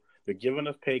real. They're giving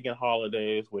us pagan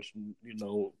holidays, which, you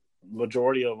know,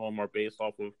 majority of them are based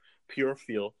off of pure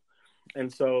filth.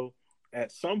 And so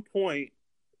at some point,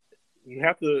 you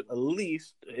have to at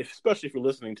least, especially if you're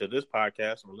listening to this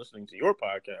podcast or listening to your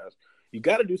podcast, you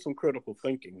got to do some critical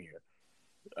thinking here.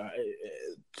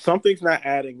 Something's not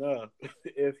adding up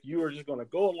if you are just going to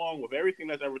go along with everything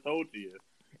that's ever told to you.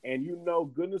 And you know,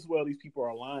 goodness well, these people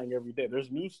are lying every day.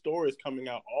 There's new stories coming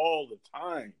out all the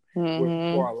time where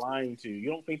people are lying to you. You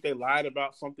don't think they lied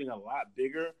about something a lot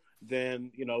bigger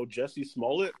than, you know, Jussie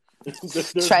Smollett?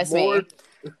 Trust me.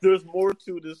 There's more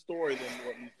to this story than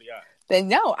what meets the eye. Then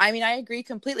no, I mean, I agree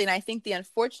completely. And I think the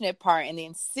unfortunate part and the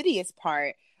insidious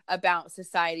part about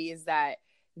society is that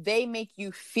they make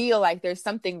you feel like there's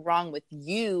something wrong with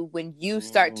you when you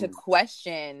start to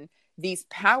question these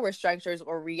power structures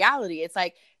or reality. It's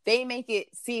like they make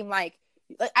it seem like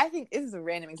I think this is a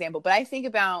random example, but I think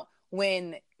about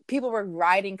when people were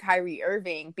riding Kyrie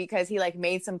Irving because he like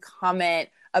made some comment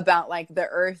about like the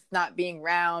earth not being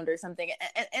round or something.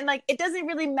 And like, it doesn't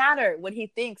really matter what he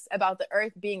thinks about the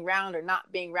earth being round or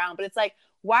not being round, but it's like,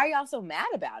 why are y'all so mad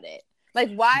about it?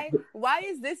 Like, why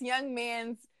is this young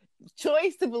man's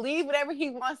choice to believe whatever he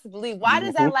wants to believe? Why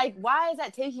is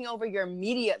that taking over your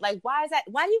media? Like, why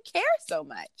do you care so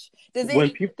much? Does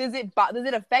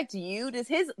it affect you? Does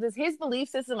his belief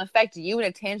system affect you in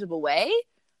a tangible way?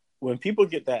 When people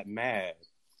get that mad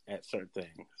at certain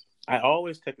things, I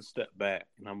always take a step back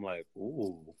and I'm like,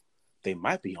 ooh, they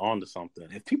might be onto something.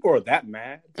 If people are that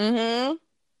mad,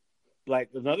 like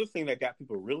another thing that got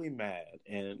people really mad,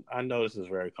 and I know this is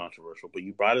very controversial, but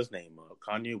you brought his name up,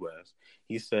 Kanye West.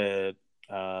 He said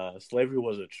slavery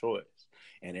was a choice.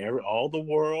 And all the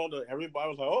world, everybody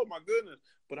was like, oh my goodness.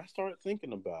 But I started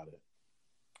thinking about it.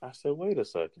 I said, wait a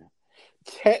second.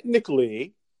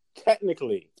 Technically,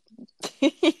 slavery,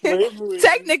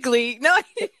 technically, no.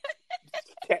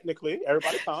 Technically,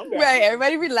 everybody calm down. Right,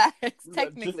 everybody relax.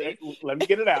 Technically. Let me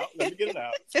get it out.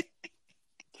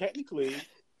 Technically,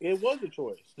 it was a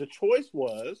choice. The choice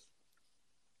was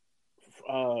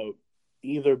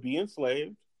either be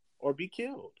enslaved or be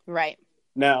killed. Right.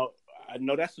 Now, I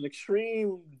know that's an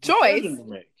extreme choice decision to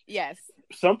make. Yes.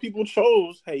 Some people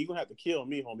chose, hey, you're going to have to kill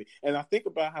me, homie. And I think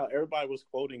about how everybody was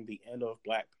quoting the end of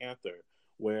Black Panther,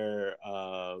 where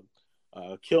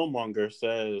Killmonger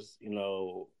says,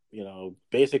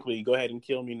 basically, go ahead and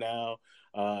kill me now.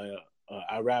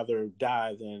 I'd rather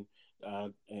die than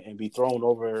and be thrown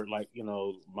over like,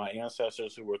 my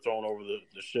ancestors who were thrown over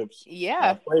the ships,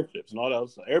 slave ships and all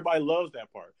that. Everybody loves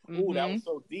that part. Ooh, that was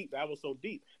so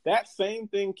deep. That same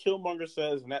thing Killmonger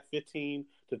says in that 15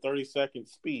 to 30-second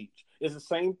speech is the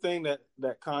same thing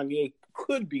that Kanye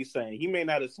could be saying. He may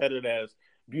not have said it as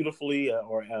beautifully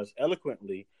or as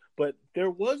eloquently, but there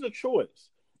was a choice.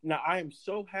 Now, I am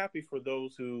so happy for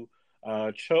those who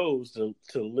chose to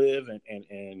live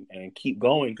and keep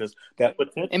going, because that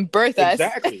and birth us.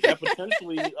 Exactly. That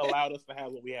potentially allowed us to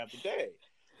have what we have today.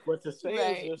 But to say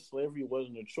as if slavery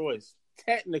wasn't a choice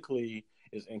technically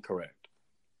is incorrect.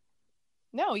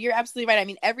 No, you're absolutely right. I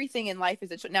mean, everything in life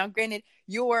is a choice. Now, granted,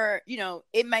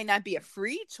 it might not be a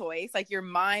free choice. Like, your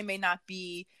mind may not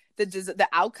be the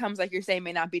outcomes, like you're saying,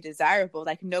 may not be desirable.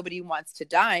 Like, nobody wants to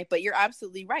die, but you're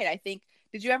absolutely right. I think,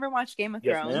 did you ever watch Game of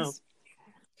Thrones? Ma'am.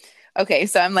 Okay,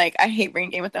 so I'm like, I hate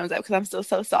bringing Game of Thrones up because I'm still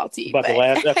so salty. About the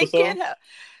last episode?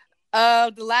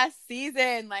 The last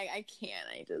season. Like, I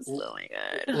can't. Oh my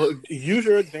God. Well, use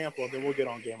your example, then we'll get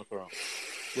on Game of Thrones.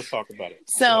 Let's talk about it.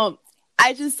 So,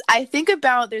 I think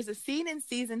about, there's a scene in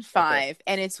season 5,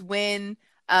 and it's when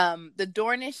the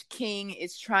Dornish king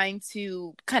is trying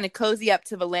to kind of cozy up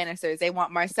to the Lannisters. They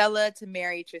want Marcella to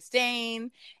marry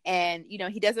Trystane, and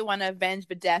he doesn't want to avenge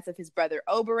the death of his brother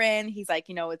Oberyn. He's like,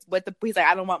 he's like,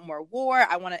 I don't want more war.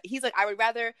 He's like, I would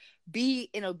rather be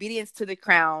in obedience to the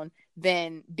crown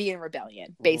than be in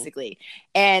rebellion, basically.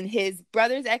 And his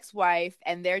brother's ex-wife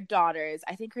and their daughters,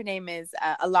 I think her name is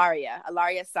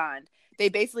Alaria Sand. They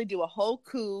basically do a whole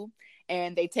coup,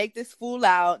 and they take this fool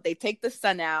out. They take the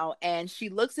son out, and she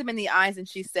looks him in the eyes and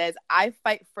she says, I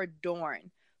fight for Dorne.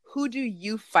 Who do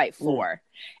you fight for?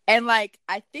 And like,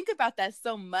 I think about that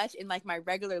so much in like my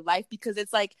regular life, because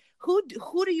it's like, what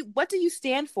do you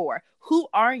stand for? Who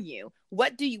are you?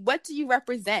 What do you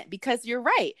represent? Because you're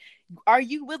right. Are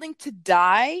you willing to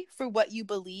die for what you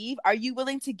believe? Are you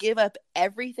willing to give up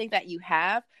everything that you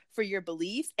have for your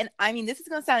beliefs? And I mean, this is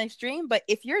going to sound extreme, but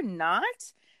if you're not,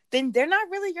 then they're not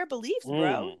really your beliefs,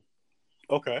 bro.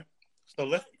 Okay. So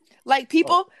let's like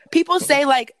people say,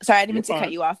 like, sorry, I didn't mean to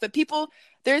cut you off, but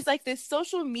there's like this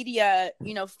social media,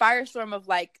 firestorm of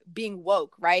like being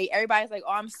woke, right? Everybody's like,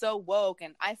 oh, I'm so woke,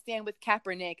 and I stand with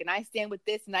Kaepernick, and I stand with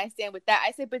this, and I stand with that.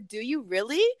 I say, but do you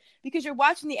really? Because you're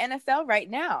watching the NFL right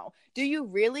now. Do you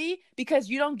really? Because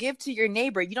you don't give to your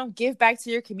neighbor. You don't give back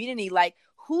to your community. Like,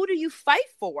 who do you fight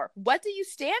for? What do you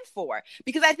stand for?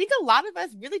 Because I think a lot of us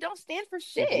really don't stand for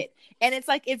shit. And it's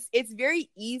like, it's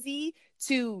very easy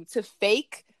to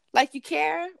fake like you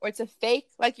care, or to fake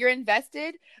like you're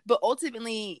invested, but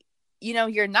ultimately,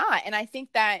 you're not. And I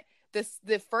think that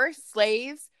the first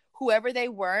slaves, whoever they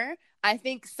were, I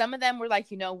think some of them were like,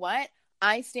 you know what?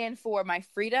 I stand for my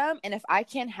freedom, and if I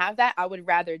can't have that, I would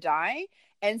rather die.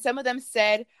 And some of them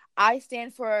said, I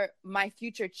stand for my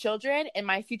future children and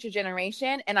my future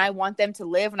generation, and I want them to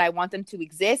live and I want them to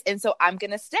exist. And so I'm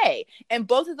going to stay. And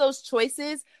both of those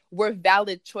choices were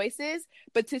valid choices.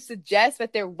 But to suggest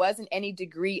that there wasn't any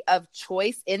degree of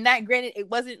choice in that, granted, it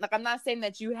wasn't like, I'm not saying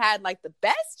that you had like the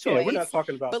best choice. Yeah, we're not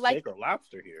talking about steak or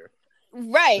lobster here.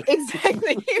 Right,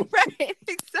 exactly. Right,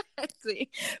 exactly.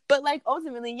 But like,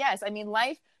 ultimately, yes. I mean,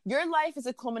 your life is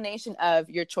a culmination of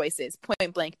your choices,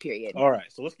 point blank, period. All right,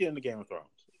 so let's get into Game of Thrones.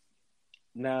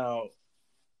 Now,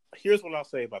 here's what I'll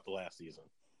say about the last season.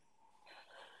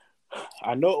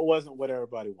 I know it wasn't what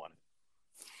everybody wanted.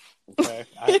 Okay,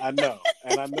 I know,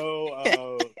 and I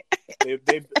know. Here's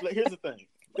the thing: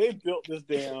 they built this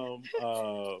damn.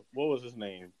 What was his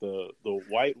name? The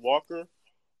White Walker.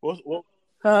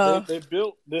 They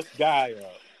built this guy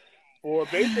up for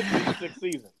basically 6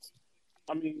 seasons.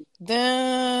 I mean, they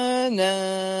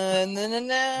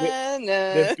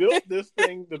built this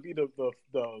thing to be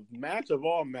the match of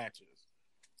all matches.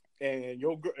 And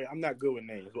I'm not good with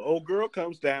names, but old girl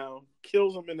comes down,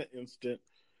 kills him in an instant,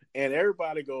 and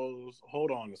everybody goes,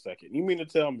 "Hold on a second. You mean to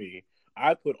tell me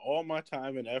I put all my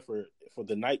time and effort for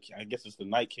the Night? I guess it's the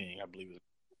Night King, I believe it.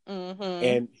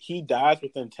 And he dies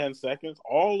within 10 seconds.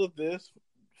 All of this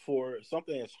for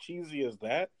something as cheesy as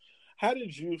that. How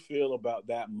did you feel about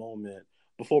that moment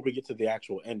before we get to the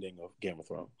actual ending of Game of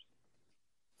Thrones?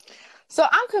 So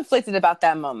I'm conflicted about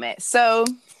that moment. So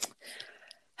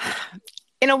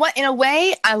in a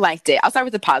way, I liked it. I'll start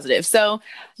with the positive. So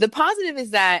the positive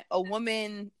is that a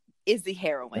woman is the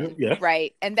heroine, Yeah,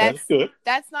 right? And that's good.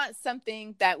 that's not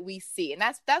something that we see. And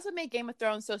that's what made Game of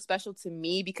Thrones so special to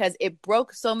me, because it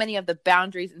broke so many of the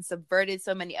boundaries and subverted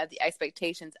so many of the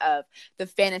expectations of the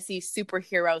fantasy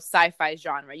superhero sci-fi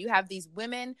genre. You have these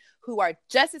women who are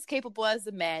just as capable as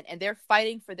the men, and they're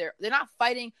not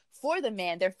fighting for the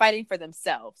man, they're fighting for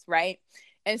themselves, right?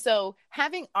 And so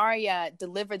having Arya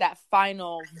deliver that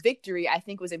final victory, I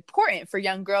think, was important for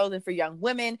young girls and for young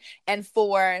women, and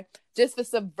for just the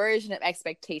subversion of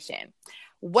expectation.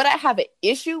 What I have an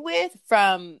issue with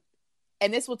and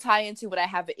this will tie into what I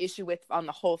have an issue with on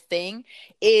the whole thing,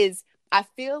 is I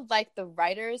feel like the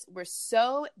writers were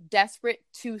so desperate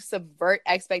to subvert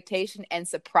expectation and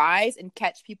surprise and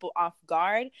catch people off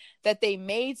guard that they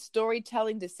made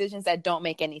storytelling decisions that don't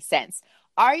make any sense.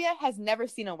 Arya has never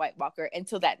seen a White Walker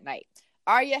until that night.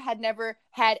 Arya had never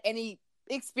had any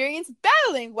experience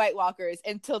battling White Walkers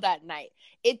until that night.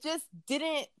 It just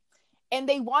didn't. And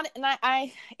they want, and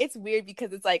I it's weird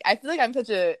because it's like, I feel like I'm such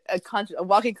a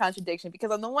walking contradiction,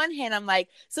 because on the one hand, I'm like,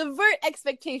 subvert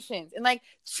expectations and like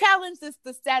challenge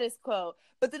the status quo.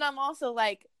 But then I'm also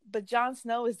like, but Jon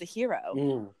Snow is the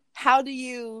hero. How do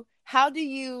you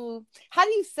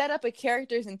set up a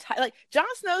character's entire, like, Jon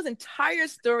Snow's entire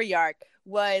story arc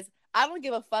was, I don't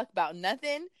give a fuck about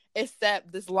nothing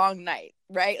except this long night,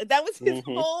 right? That was his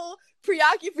whole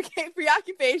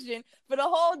preoccupation for the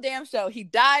whole damn show. He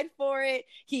died for it.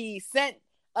 He sent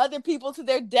other people to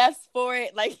their deaths for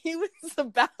it. Like, he was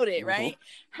about it, right?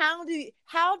 How do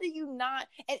you not?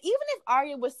 And even if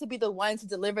Arya was to be the one to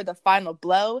deliver the final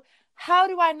blow, how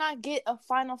do I not get a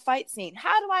final fight scene?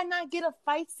 How do I not get a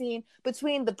fight scene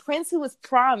between the prince who was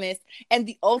promised and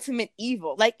the ultimate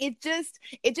evil? Like, it just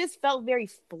felt very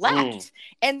flat.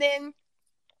 And then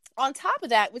on top of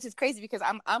that, which is crazy because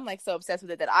I'm like so obsessed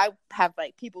with it that I have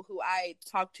like people who I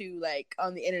talk to like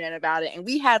on the internet about it, and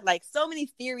we had like so many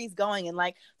theories going, and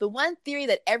like the one theory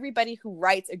that everybody who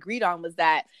writes agreed on was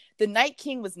that the Night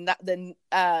King was not the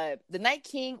Night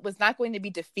King was not going to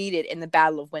be defeated in the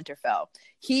Battle of Winterfell.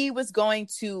 He was going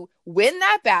to win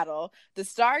that battle. The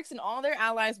Starks and all their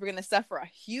allies were going to suffer a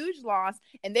huge loss,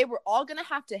 and they were all going to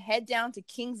have to head down to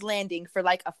King's Landing for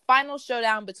like a final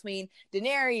showdown between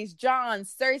Daenerys, Jon,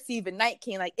 Cersei, the Night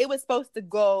King. Like, it was supposed to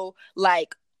go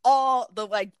like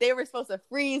they were supposed to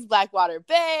freeze Blackwater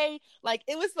Bay. Like,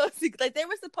 it was supposed to, like, they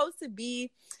were supposed to be.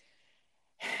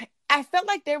 I felt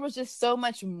like there was just so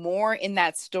much more in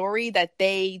that story that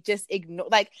they just ignore.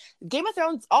 Like, Game of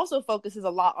Thrones also focuses a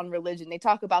lot on religion. They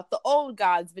talk about the old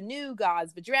gods, the new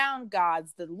gods, the drowned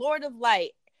gods, the Lord of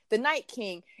Light, the Night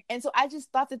King. And so I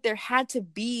just thought that there had to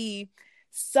be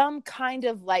some kind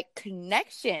of like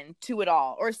connection to it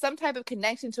all, or some type of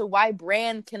connection to why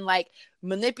Bran can like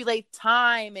manipulate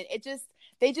time. And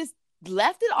they just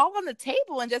left it all on the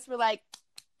table and just were like,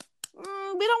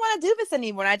 we don't want to do this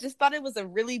anymore. And I just thought it was a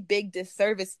really big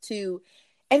disservice to.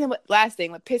 And then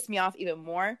what pissed me off even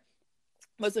more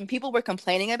was when people were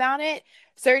complaining about it,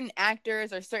 certain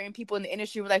actors or certain people in the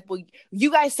industry were like, well,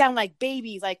 you guys sound like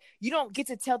babies. Like, you don't get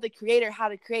to tell the creator how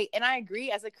to create. And I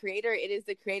agree, as a creator, it is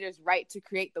the creator's right to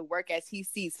create the work as he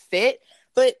sees fit.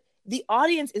 But the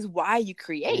audience is why you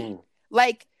create.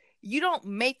 Like,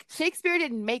 Shakespeare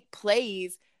didn't make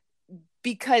plays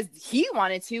because he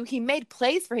wanted to. He made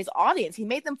plays for his audience. He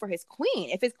made them for his queen.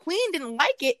 If his queen didn't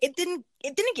like it, it didn't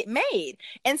get made.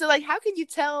 And so, like, how can you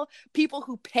tell people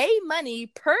who pay money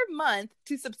per month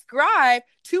to subscribe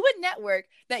to a network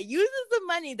that uses the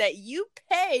money that you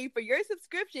pay for your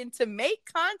subscription to make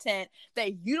content,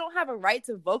 that you don't have a right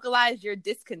to vocalize your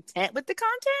discontent with the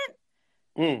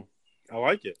content? I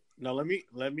like it. Now let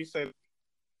me say,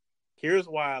 here's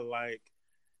why I like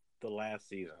the last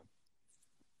season.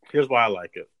 Here's why I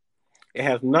like it. It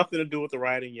has nothing to do with the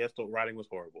writing. Yes, the writing was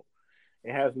horrible.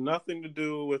 It has nothing to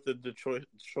do with the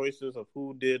choices of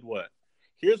who did what.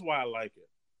 Here's why I like it.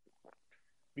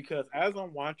 Because as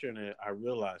I'm watching it, I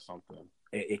realized something.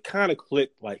 It kind of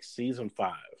clicked like season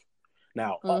 5.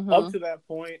 Now, up to that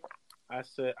point, I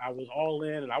said I was all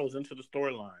in and I was into the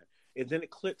storyline. And then it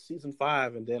clicked season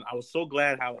 5, and then I was so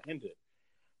glad how it ended.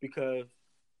 Because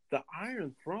the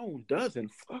Iron Throne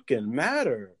doesn't fucking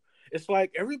matter. It's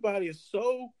like everybody is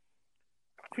so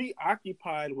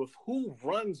preoccupied with who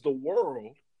runs the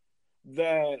world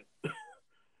that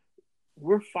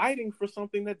we're fighting for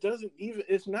something that doesn't even,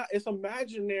 it's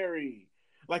imaginary.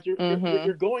 Like you're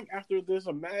going after this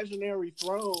imaginary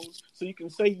throne so you can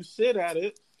say you sit at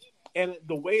it. And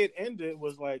the way it ended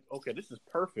was like, okay, this is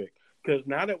perfect. Because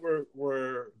now that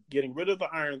we're getting rid of the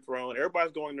Iron Throne,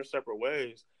 everybody's going their separate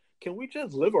ways. Can we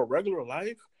just live a regular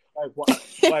life?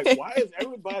 Why is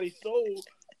everybody so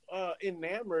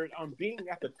enamored on being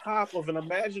at the top of an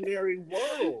imaginary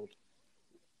world?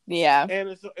 Yeah.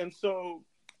 And so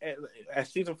as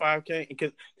season 5 came,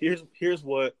 because here's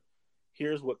what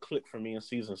clicked for me in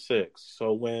season 6.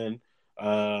 So when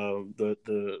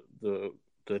the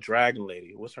dragon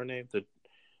lady, what's her name?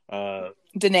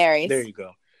 Daenerys. There you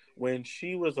go. When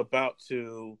she was about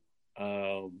to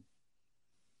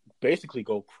basically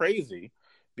go crazy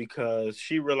because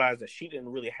she realized that she didn't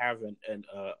really have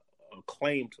a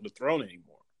claim to the throne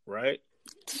anymore, right?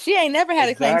 She ain't never had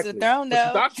a claim to the throne,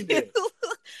 though. But she thought she did.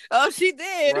 Oh, she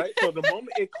did. Right? So the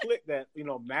moment it clicked that,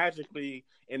 magically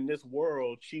in this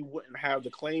world, she wouldn't have the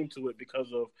claim to it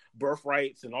because of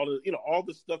birthrights and all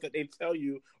the stuff that they tell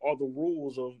you, all the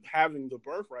rules of having the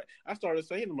birthright. I started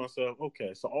saying to myself,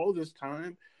 okay, so all this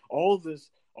time, all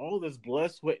this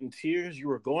blood, sweat, and tears, you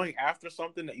were going after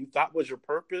something that you thought was your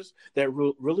purpose, that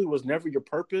really was never your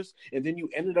purpose, and then you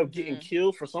ended up getting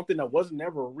killed for something that wasn't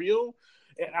never real.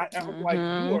 And I'm like,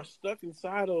 you are stuck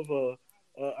inside of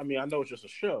I know it's just a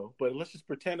show, but let's just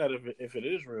pretend that if it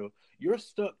is real, you're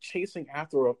stuck chasing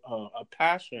after a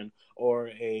passion or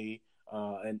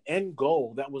an end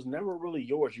goal that was never really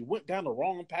yours. You went down the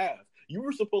wrong path. You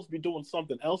were supposed to be doing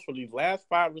something else for these last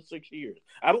 5 or 6 years.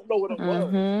 I don't know what it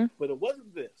was, but it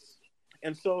wasn't this.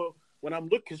 And so when I'm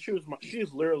looking,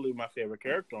 she's literally my favorite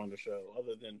character on the show,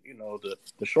 other than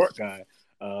the short guy.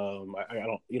 I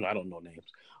don't know names,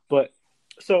 but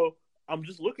so I'm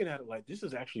just looking at it like this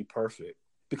is actually perfect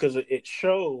because it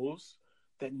shows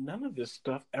that none of this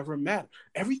stuff ever mattered.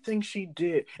 Everything she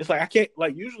did, it's like I can't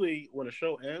usually when a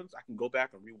show ends, I can go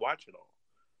back and rewatch it all.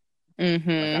 Like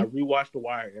I rewatch The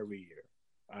Wire every year.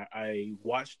 I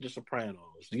watch The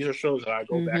Sopranos. These are shows that I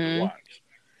go back and watch.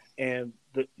 And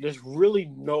there's really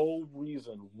no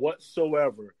reason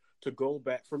whatsoever to go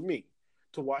back for me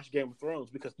to watch Game of Thrones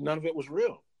because none of it was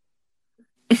real.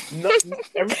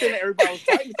 Everything that everybody was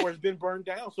fighting for has been burned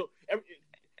down. So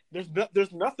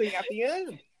there's nothing at the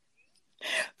end.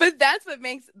 But that's what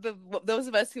makes those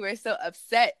of us who are so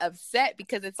upset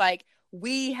because it's like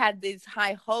we had this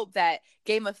high hope that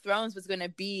Game of Thrones was going to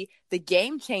be the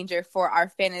game changer for our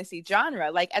fantasy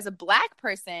genre. Like as a Black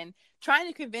person, trying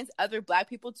to convince other Black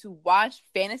people to watch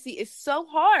fantasy is so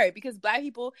hard because Black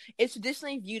people is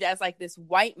traditionally viewed as like this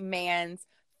white man's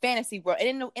fantasy world.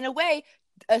 And in a way,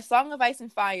 A Song of Ice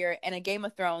and Fire and A Game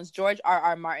of Thrones, George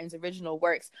R.R. Martin's original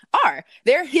works,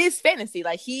 they're his fantasy.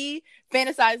 Like he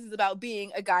fantasizes about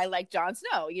being a guy like Jon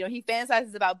Snow. He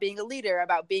fantasizes about being a leader,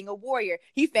 about being a warrior.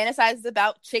 He fantasizes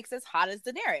about chicks as hot as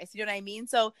Daenerys. You know what I mean?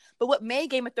 So, but what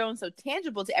made Game of Thrones so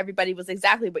tangible to everybody was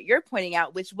exactly what you're pointing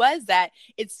out, which was that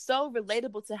it's so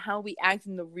relatable to how we act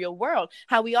in the real world,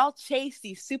 how we all chase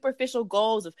these superficial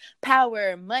goals of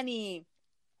power, money,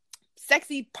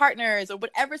 sexy partners, or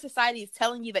whatever society is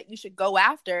telling you that you should go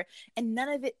after, and none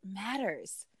of it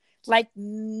matters. Like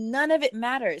none of it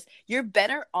matters. You're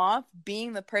better off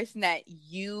being the person that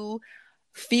you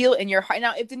feel in your heart.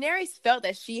 Now, if Daenerys felt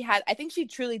that she had, I think she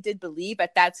truly did believe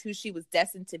that that's who she was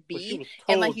destined to be. But she was told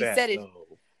and like you that, said,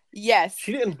 though. Yes,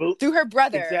 she didn't through her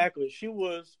brother. Exactly. She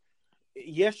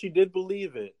did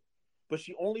believe it, but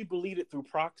she only believed it through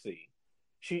proxy.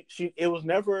 It was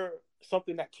never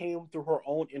something that came through her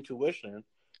own intuition.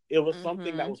 It was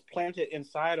something that was planted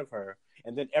inside of her,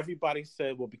 and then everybody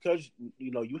said, well, because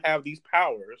you have these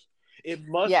powers, it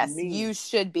must mean you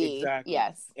should be. Exactly.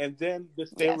 Yes. And then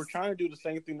they were trying to do the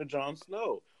same thing to Jon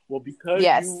Snow. Well,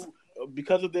 because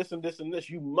because of this and this and this,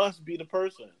 you must be the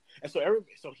person. And so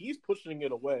he's pushing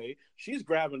it away, she's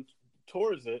grabbing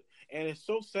towards it, and it's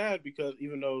so sad because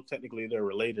even though technically they're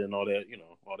related and all that,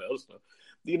 all that other stuff,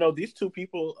 these two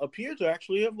people appear to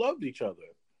actually have loved each other.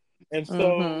 And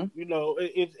so,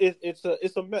 it's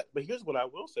a mess. But here's what I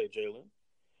will say, Jalen.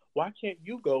 Why can't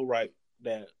you go write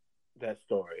that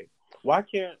story? Why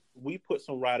can't we put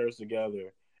some writers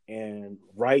together and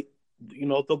write,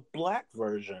 the Black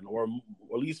version, or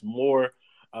at least more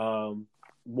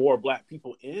Black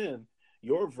people in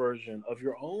your version of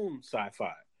your own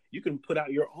sci-fi? You can put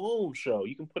out your own show.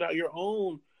 You can put out your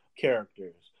own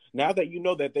characters. Now that you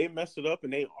know that they messed it up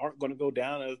and they aren't going to go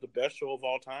down as the best show of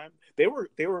all time, they were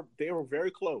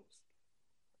very close.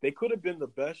 They could have been the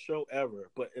best show ever,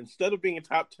 but instead of being in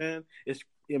top 10, it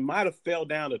might have fell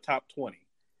down to top 20.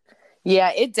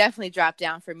 Yeah, it definitely dropped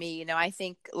down for me. I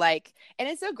think and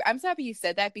it's I'm so happy you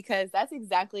said that because that's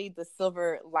exactly the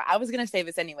silver. I was going to say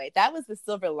this anyway. That was the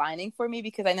silver lining for me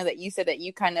because I know that you said that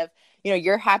you kind of,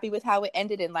 you're happy with how it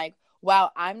ended, and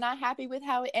wow, I'm not happy with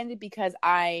how it ended because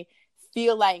I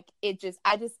feel like I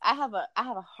have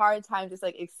a hard time just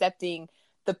like accepting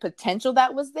the potential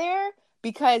that was there,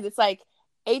 because it's like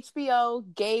HBO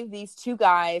gave these two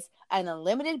guys an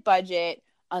unlimited budget,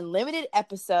 unlimited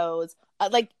episodes,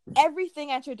 like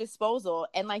everything at your disposal,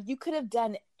 and like you could have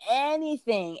done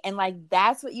anything, and like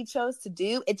that's what you chose to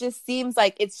do. It just seems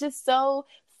like it's just so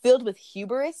filled with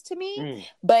hubris to me.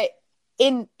 But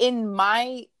in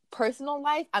my personal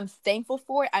life, I'm thankful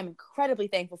for it. I'm incredibly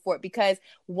thankful for it, because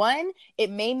one,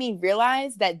 it made me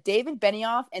realize that David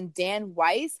Benioff and Dan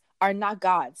Weiss are not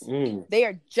gods. They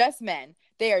are just men.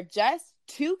 They are just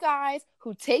two guys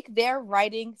who take their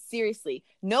writing seriously.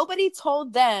 Nobody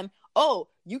told them, oh,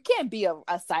 you can't be a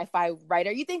sci-fi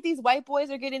writer. You think these white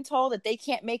boys are getting told that they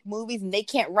can't make movies and they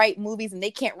can't write movies and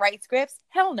they can't write scripts?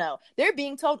 Hell no. They're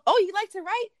being told, oh, you like to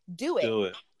write? Do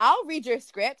it. I'll read your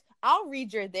script. I'll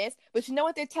read your this. But you know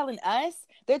what they're telling us?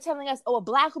 They're telling us, oh, a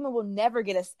Black woman will never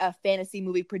get a fantasy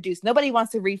movie produced. Nobody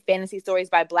wants to read fantasy stories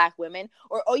by Black women.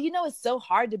 Or, oh, you know, it's so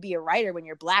hard to be a writer when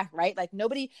you're Black, right? Like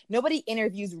nobody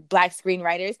interviews Black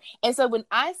screenwriters. And so when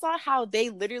I saw how they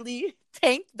literally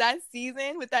tanked that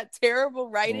season with that terrible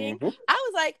writing, I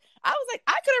was like, I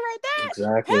could have wrote that.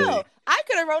 Exactly. Hell, I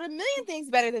could have wrote a million things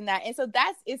better than that. And so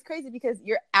it's crazy, because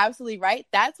you're absolutely right.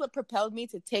 That's what propelled me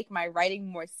to take my writing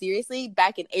more seriously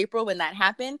back in April when that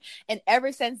happened. And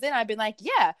ever since then, I've been like,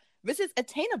 yeah, this is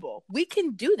attainable. We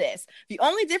can do this. The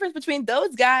only difference between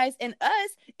those guys and us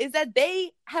is that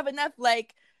they have enough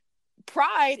like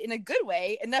pride in a good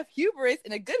way, enough hubris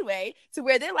in a good way, to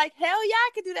where they're like, hell yeah, I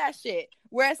could do that shit.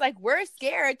 Whereas like we're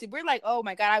scared we're like, oh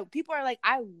my God, people are like,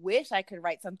 I wish I could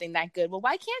write something that good. Well,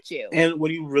 why can't you? And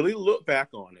when you really look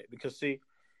back on it, because see,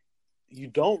 you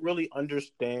don't really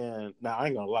understand. Now, I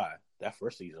ain't gonna lie, that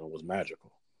first season was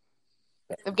magical.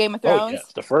 Of Game of Thrones? Oh,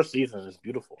 yes. The first season is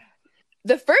beautiful.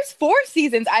 The first 4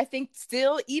 seasons, I think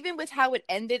still, even with how it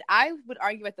ended, I would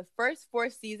argue that the first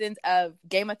 4 seasons of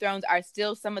Game of Thrones are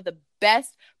still some of the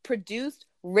best produced,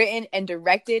 written, and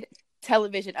directed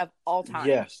television of all time.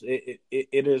 Yes, it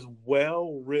is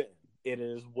well written. It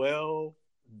is well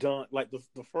done. Like the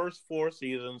first 4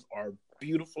 seasons are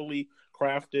beautifully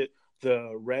crafted.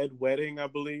 The Red Wedding, I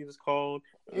believe is called,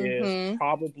 is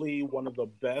probably one of the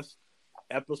best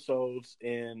episodes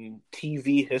in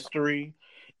TV history.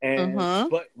 And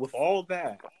but with all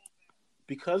that,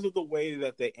 because of the way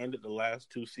that they ended the last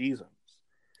 2 seasons,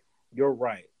 you're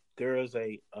right. There is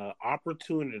a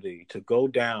opportunity to go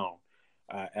down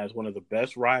as one of the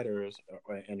best writers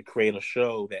and create a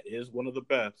show that is one of the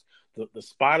best. The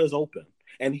spot is open.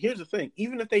 And here's the thing: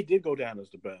 even if they did go down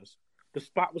as the best, the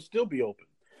spot would still be open,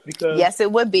 because yes,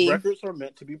 it would be. Records are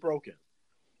meant to be broken.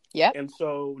 Yeah. And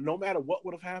so, no matter what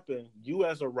would have happened, you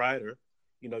as a writer,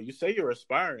 you know, you say you're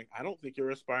aspiring. I don't think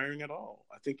you're aspiring at all.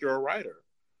 I think you're a writer.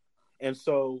 And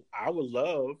so I would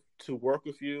love to work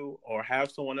with you or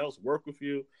have someone else work with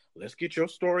you. Let's get your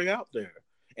story out there.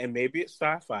 And maybe it's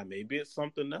sci-fi. Maybe it's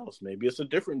something else. Maybe it's a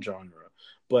different genre.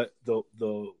 But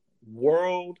the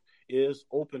world is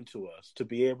open to us to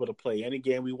be able to play any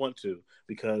game we want to,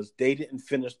 because they didn't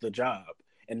finish the job.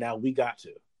 And now we got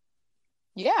to.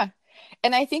 Yeah.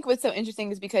 And I think what's so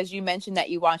interesting is because you mentioned that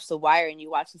you watched The Wire and you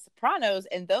watched The Sopranos,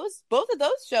 and both of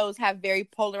those shows have very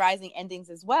polarizing endings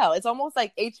as well. It's almost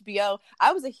like HBO.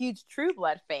 I was a huge True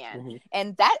Blood fan,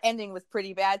 and that ending was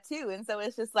pretty bad too. And so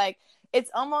it's just like,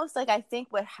 it's almost like, I think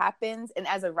what happens, and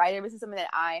as a writer, this is something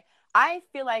that I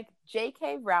feel like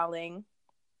J.K. Rowling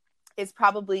is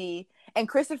probably, and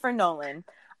Christopher Nolan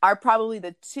are probably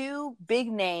the 2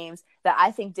 big names that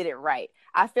I think did it right.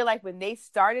 I feel like when they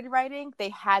started writing, they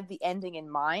had the ending in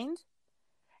mind.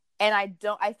 And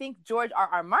I think George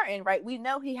R.R. Martin, right? We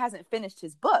know he hasn't finished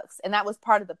his books. And that was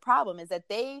part of the problem, is that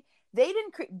David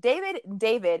didn't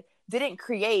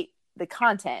create the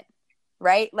content,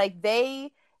 right? Like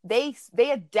they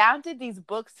adapted these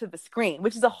books to the screen,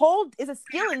 which is a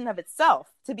skill in and of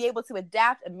itself, to be able to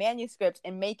adapt a manuscript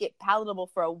and make it palatable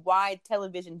for a wide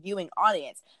television viewing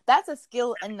audience. That's a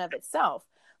skill in and of itself.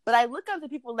 But I look up to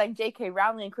people like J.K.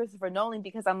 Rowling and Christopher Nolan,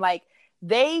 because I'm like,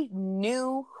 they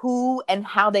knew who and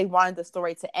how they wanted the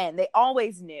story to end. They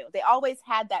always knew. They always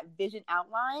had that vision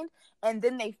outlined, and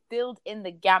then they filled in the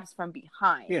gaps from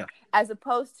behind. Yeah. As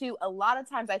opposed to a lot of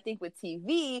times, I think with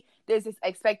TV, there's this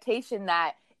expectation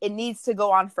that it needs to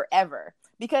go on forever,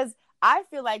 because I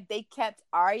feel like they kept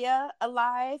Arya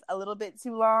alive a little bit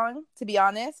too long, to be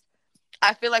honest.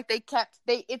 I feel like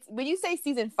it's when you say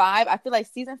season 5, I feel like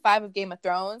season 5 of Game of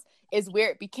Thrones is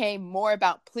where it became more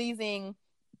about pleasing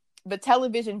the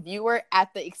television viewer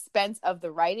at the expense of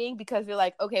the writing, because they're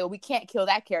like, okay, well, we can't kill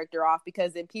that character off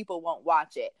because then people won't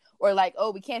watch it. Or like,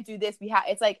 oh, we can't do this.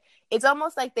 It's like, it's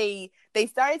almost like they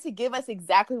started to give us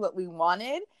exactly what we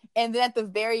wanted. And then at the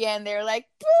very end, they're like,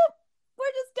 boop,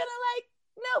 we're just gonna like,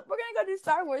 nope, we're gonna go do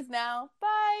Star Wars now.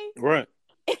 Bye. Right.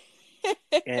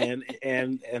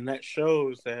 and that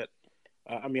shows that,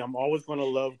 I mean, I'm always going to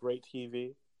love great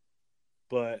TV,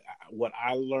 but what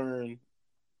I learned,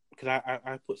 because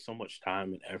I put so much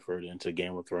time and effort into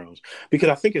Game of Thrones, because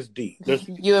I think it's deep.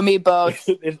 You and me both.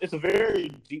 It's a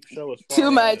very deep show. As far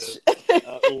too much.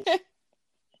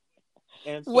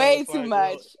 And so way too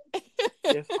much. Well,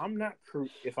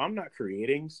 if I'm not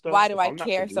creating stuff, why do I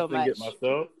care so much?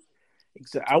 Myself,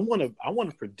 I want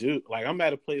to produce. Like, I'm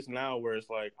at a place now where it's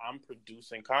like I'm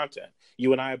producing content.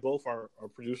 You and I both are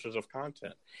producers of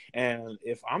content, and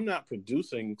if I'm not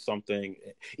producing something,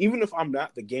 even if I'm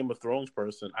not the Game of Thrones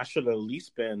person, I should at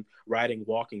least been writing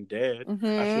Walking Dead. Mm-hmm.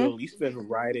 I should at least been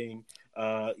writing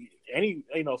Fear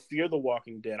the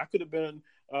Walking Dead. I could have been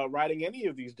writing any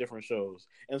of these different shows.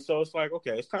 And so it's like,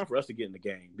 okay, it's time for us to get in the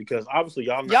game, because obviously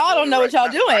y'all don't know what y'all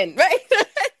doing, right?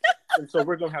 And so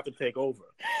we're gonna have to take over,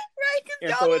 right?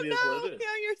 Because y'all don't know. What it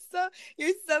is.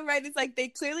 You're so right. It's like they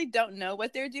clearly don't know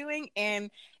what they're doing, and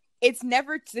it's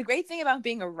never. The great thing about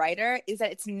being a writer is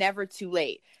that it's never too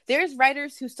late. There's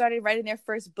writers who started writing their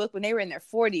first book when they were in their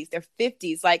 40s, their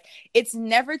 50s. Like, it's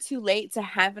never too late to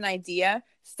have an idea,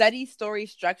 study story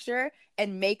structure,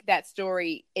 and make that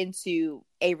story into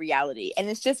a reality. And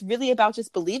it's just really about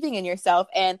just believing in yourself.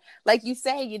 And like you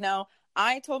say,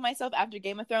 I told myself after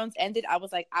Game of Thrones ended, I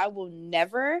was like, I will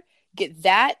never get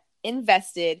that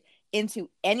invested into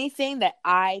anything that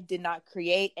I did not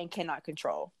create and cannot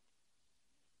control.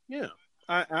 Yeah,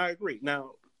 I agree.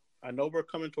 Now, I know we're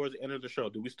coming towards the end of the show.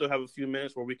 Do we still have a few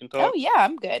minutes where we can talk? Oh yeah,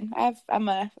 I'm good.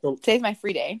 Today's my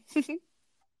free day.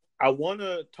 I want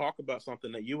to talk about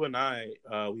something that you and I,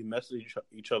 we messaged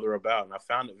each other about, and I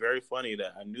found it very funny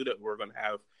that I knew that we were going to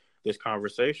have this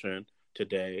conversation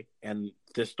today, and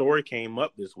this story came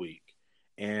up this week,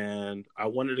 and I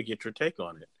wanted to get your take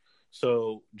on it.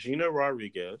 So Gina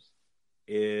Rodriguez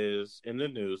is in the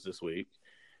news this week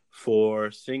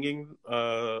for singing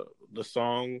the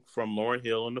song from Lauryn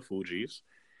Hill and the Fugees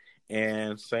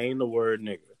and saying the word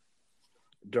nigger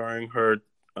during her,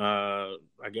 I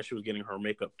guess she was getting her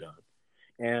makeup done.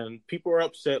 And people are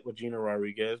upset with Gina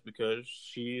Rodriguez because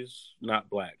she's not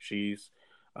black. She's,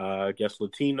 I guess,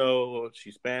 Latino,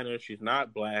 she's Spanish, she's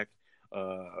not black,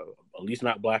 at least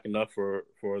not black enough for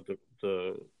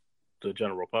the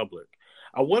general public.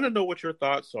 I want to know what your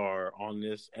thoughts are on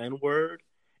this N-word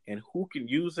and who can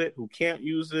use it, who can't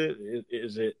use it.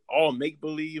 Is it all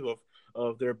make-believe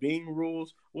of there being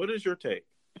rules? What is your take?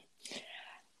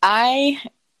 I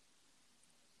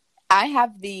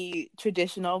have the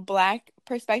traditional black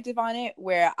perspective on it,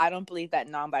 where I don't believe that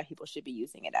non-black people should be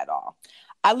using it at all.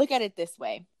 I look at it this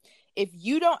way. If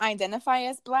you don't identify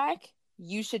as black,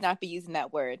 you should not be using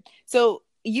that word. So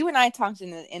you and I talked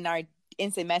in our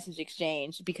instant message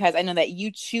exchange, because I know that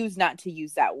you choose not to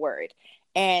use that word.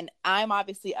 And I'm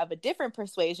obviously of a different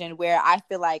persuasion, where I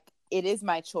feel like it is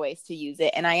my choice to use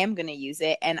it, and I am going to use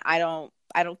it. And I don't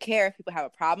care if people have a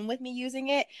problem with me using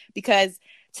it, because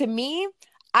to me,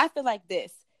 I feel like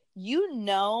this.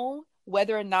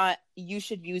 Whether or not you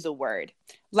should use a word.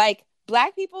 Like,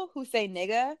 black people who say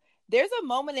nigga, there's a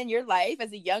moment in your life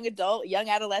as a young adult, young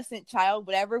adolescent, child,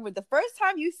 whatever, when the first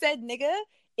time you said nigga,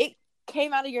 it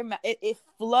came out of your mouth. It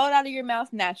flowed out of your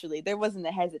mouth naturally. There wasn't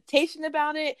a hesitation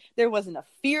about it. There wasn't a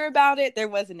fear about it. There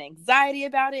wasn't anxiety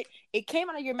about it. It came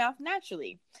out of your mouth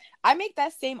naturally. I make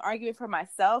that same argument for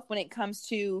myself when it comes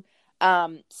to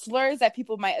slurs that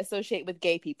people might associate with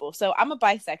gay people. So I'm a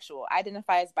bisexual. I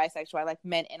identify as bisexual. I like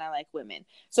men and I like women.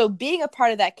 So being a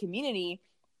part of that community,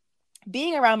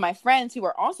 being around my friends who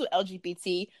are also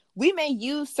LGBT, we may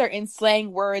use certain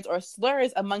slang words or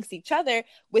slurs amongst each other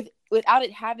without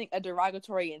it having a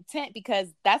derogatory intent,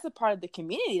 because that's a part of the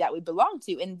community that we belong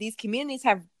to. And these communities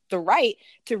have the right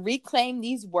to reclaim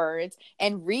these words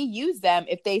and reuse them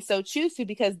if they so choose to,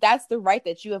 because that's the right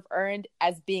that you have earned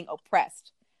as being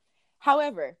oppressed.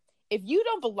 However, if you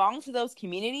don't belong to those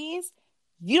communities,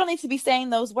 you don't need to be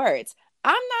saying those words.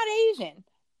 I'm not Asian.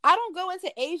 I don't go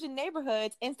into Asian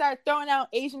neighborhoods and start throwing out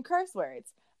Asian curse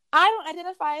words. I don't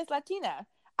identify as Latina.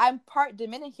 I'm part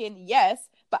Dominican, yes,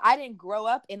 but I didn't grow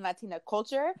up in Latina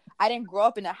culture. I didn't grow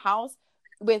up in a house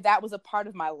where that was a part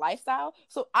of my lifestyle.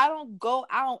 So I don't go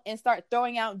out and start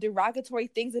throwing out derogatory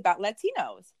things about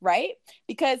Latinos, right?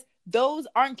 Because those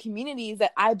aren't communities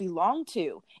that I belong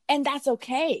to. And that's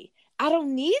okay. I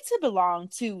don't need to belong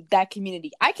to that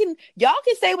community. Y'all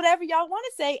can say whatever y'all want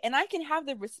to say, and I can have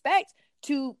the respect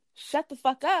to shut the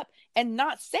fuck up and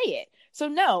not say it. So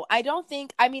no, I don't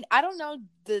know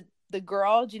the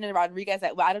girl, Gina Rodriguez,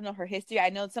 I don't know her history. I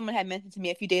know someone had mentioned to me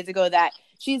a few days ago that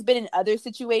she's been in other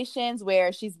situations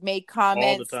where she's made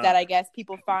comments that I guess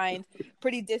people find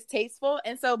pretty distasteful.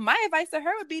 And so my advice to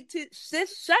her would be to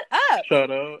just shut up. Shut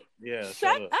up. Yeah.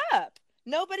 Shut up.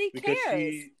 Nobody because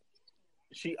cares.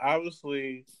 She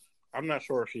obviously, I'm not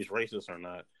sure if she's racist or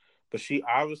not, but she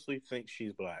obviously thinks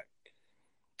she's black.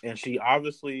 And she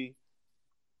obviously,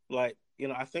 like,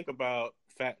 I think about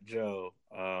Fat Joe,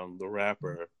 the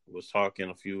rapper, was talking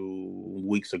a few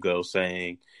weeks ago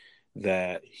saying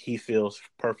that he feels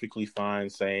perfectly fine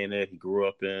saying it. He grew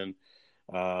up in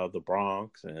the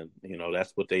Bronx, and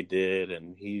that's what they did.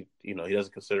 And he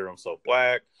doesn't consider himself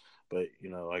black, but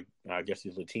I guess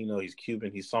he's Latino, he's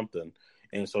Cuban, he's something,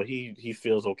 and so he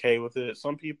feels okay with it.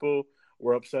 Some people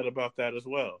were upset about that as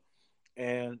well,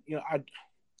 and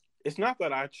it's not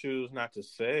that I choose not to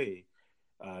say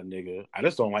nigga. I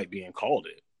just don't like being called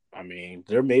it. I mean,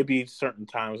 there may be certain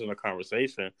times in a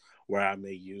conversation where I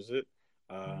may use it.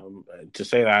 To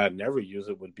say that I never use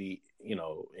it would be,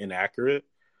 inaccurate.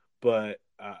 But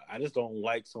I just don't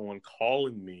like someone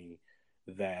calling me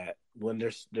that when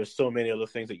there's so many other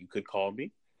things that you could call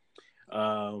me.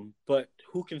 But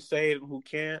who can say it and who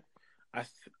can't?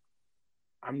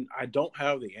 I don't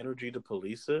have the energy to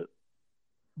police it.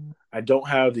 I don't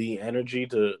have the energy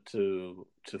to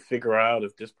figure out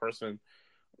if this person,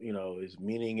 is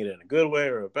meaning it in a good way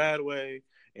or a bad way,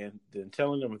 and then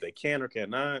telling them if they can or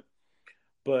cannot.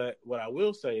 But what I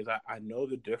will say is I know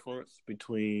the difference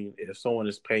between if someone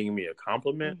is paying me a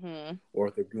compliment or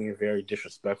if they're being very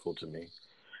disrespectful to me.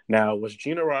 Now, was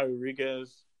Gina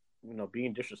Rodriguez,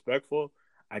 being disrespectful?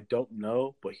 I don't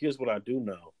know, but here's what I do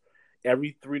know.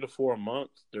 Every 3 to 4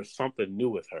 months, there's something new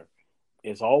with her.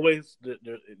 It's always,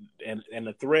 and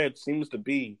the thread seems to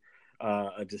be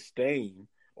a disdain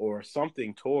or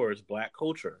something towards Black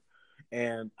culture.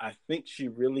 And I think she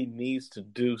really needs to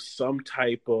do some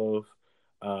type of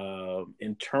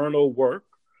internal work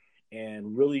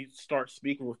and really start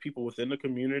speaking with people within the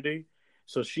community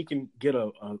so she can get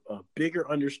a bigger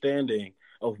understanding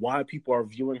of why people are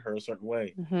viewing her a certain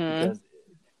way. Because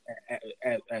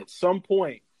at some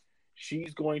point,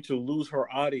 she's going to lose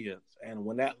her audience. And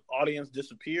when that audience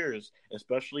disappears,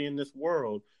 especially in this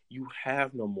world, you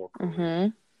have no more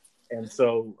career. And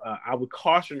so I would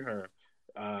caution her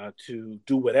to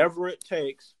do whatever it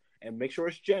takes and make sure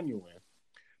it's genuine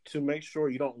to make sure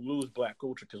you don't lose Black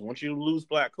culture. Because once you lose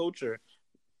Black culture,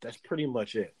 that's pretty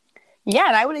much it. Yeah,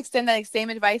 and I would extend that same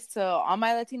advice to all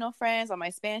my Latino friends, all my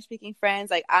Spanish-speaking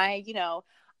friends. Like, I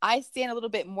stand a little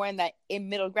bit more in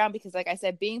middle ground because, like I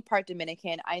said, being part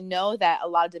Dominican, I know that a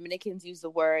lot of Dominicans use the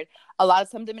word.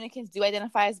 Some Dominicans do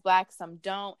identify as Black, some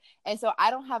don't. And so I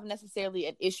don't have necessarily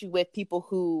an issue with people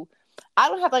who,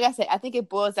 like I said, I think it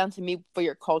boils down to me for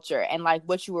your culture and like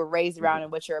what you were raised around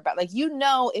and what you're about. Like,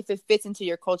 if it fits into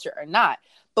your culture or not.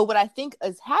 But what I think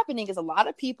is happening is a lot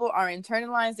of people are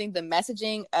internalizing the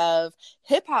messaging of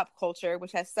hip hop culture,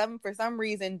 which has for some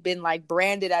reason been like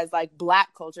branded as like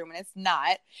Black culture when it's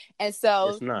not. And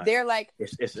so they're like,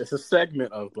 it's a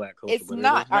segment of Black culture. It's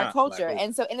not our culture.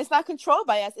 And it's not controlled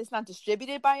by us. It's not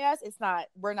distributed by us.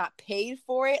 We're not paid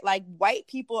for it. Like, white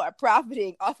people are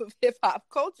profiting off of hip hop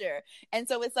culture. And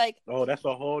so it's like, oh, that's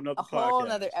a whole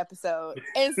nother episode.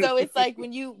 And so it's like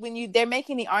when they're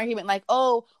making the argument like,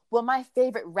 oh, well, my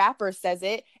favorite rapper says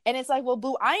it. And it's like, well,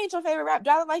 boo, I ain't your favorite rapper. Do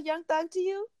I look like Young Thug to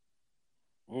you?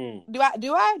 Do I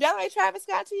look like Travis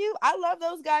Scott to you? I love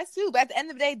those guys too. But at the end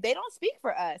of the day, they don't speak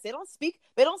for us. They don't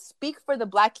speak for the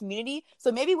Black community.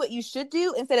 So maybe what you should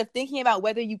do, instead of thinking about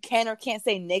whether you can or can't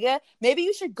say nigga, maybe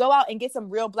you should go out and get some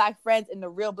real Black friends in the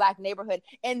real Black neighborhood.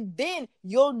 And then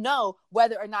you'll know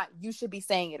whether or not you should be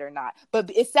saying it or not.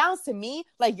 But it sounds to me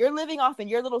like you're living off in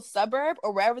your little suburb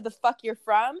or wherever the fuck you're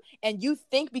from. And you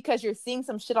think because you're seeing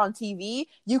some shit on TV,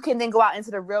 you can then go out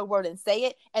into the real world and say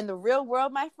it. And the real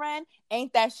world, my friend,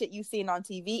 ain't that shit you seen on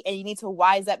TV, and you need to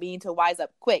wise up. You need to wise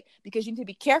up quick because you need to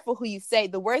be careful who you say.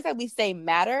 The words that we say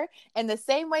matter. And the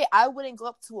same way I wouldn't go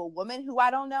up to a woman who I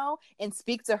don't know and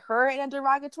speak to her in a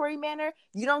derogatory manner,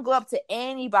 you don't go up to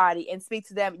anybody and speak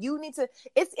to them. You need to.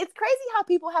 It's crazy how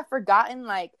people have forgotten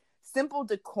like simple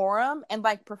decorum and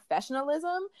like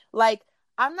professionalism. Like,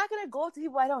 I'm not gonna go up to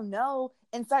people I don't know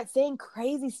and start saying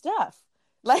crazy stuff.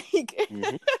 Like,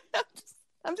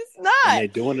 I'm just not. And they're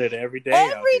doing it every day.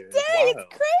 It's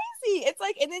crazy. It's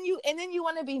like, and then you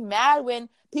want to be mad when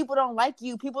people don't like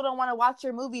you. People don't want to watch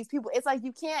your movies. It's like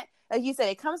you can't, like you said,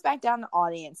 it comes back down to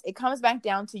audience. It comes back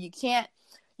down to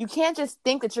you You can't just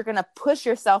think that you're going to push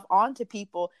yourself onto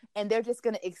people and they're just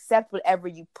going to accept whatever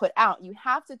you put out. You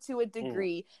have to a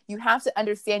degree, you have to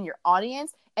understand your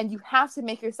audience, and you have to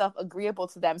make yourself agreeable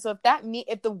to them. So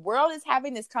if the world is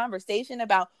having this conversation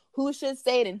about who should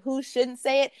say it and who shouldn't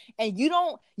say it, and you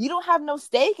don't have no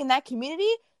stake in that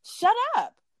community, shut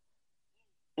up.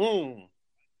 I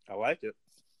like it.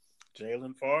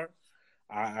 Jalen Farr,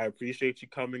 I appreciate you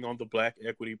coming on the Black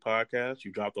Equity Podcast.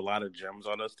 You dropped a lot of gems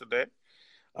on us today.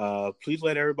 Please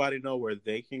let everybody know where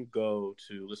they can go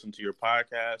to listen to your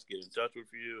podcast, get in touch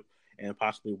with you, and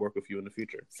possibly work with you in the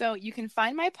future. So you can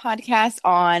find my podcast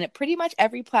on pretty much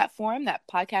every platform that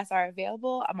podcasts are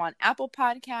available. I'm on Apple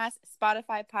Podcasts,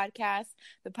 Spotify Podcasts.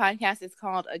 The podcast is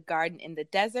called A Garden in the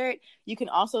Desert. You can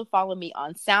also follow me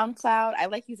on SoundCloud. I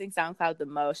like using SoundCloud the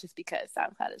most just because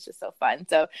SoundCloud is just so fun.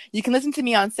 So you can listen to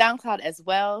me on SoundCloud as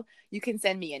well. You can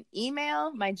send me an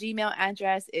email. My Gmail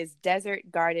address is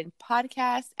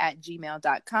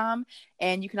desertgardenpodcast@gmail.com.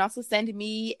 And you can also send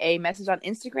me a message on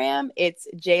Instagram. It's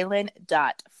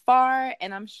jalen.farr.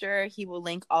 And I'm sure he will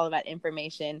link all of that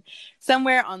information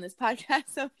somewhere on this podcast.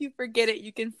 So if you forget it,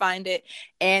 you can find it.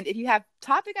 And if you have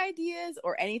topic ideas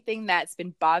or anything that's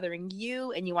been bothering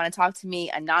you and you want to talk to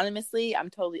me anonymously, I'm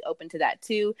totally open to that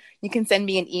too. You can send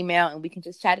me an email and we can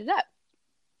just chat it up.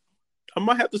 I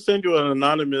might have to send you an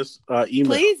anonymous email.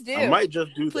 Please do. I might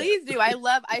just do that. Please do.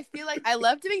 I feel like I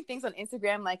love doing things on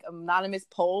Instagram, like anonymous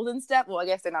polls and stuff. Well, I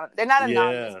guess they're not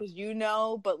anonymous because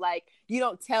but like you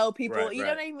don't tell people, know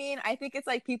what I mean? I think it's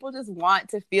like people just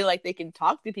want to feel like they can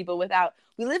talk to people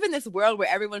we live in this world where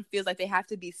everyone feels like they have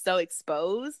to be so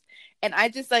exposed. And I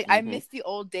just I miss the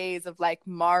old days of like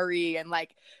Maury and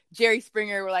like Jerry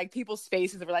Springer where like people's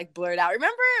faces were like blurred out.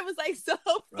 Remember? It was like so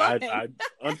fun. I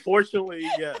unfortunately,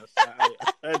 yes.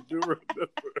 I do remember.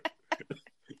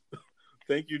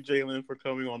 Thank you, Jalen, for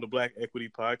coming on the Black Equity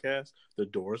Podcast. The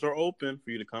doors are open for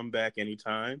you to come back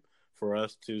anytime for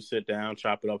us to sit down,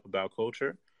 chop it up about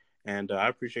culture. And I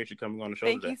appreciate you coming on the show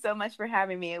today. Thank you so much for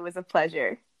having me. It was a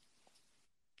pleasure.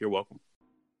 You're welcome.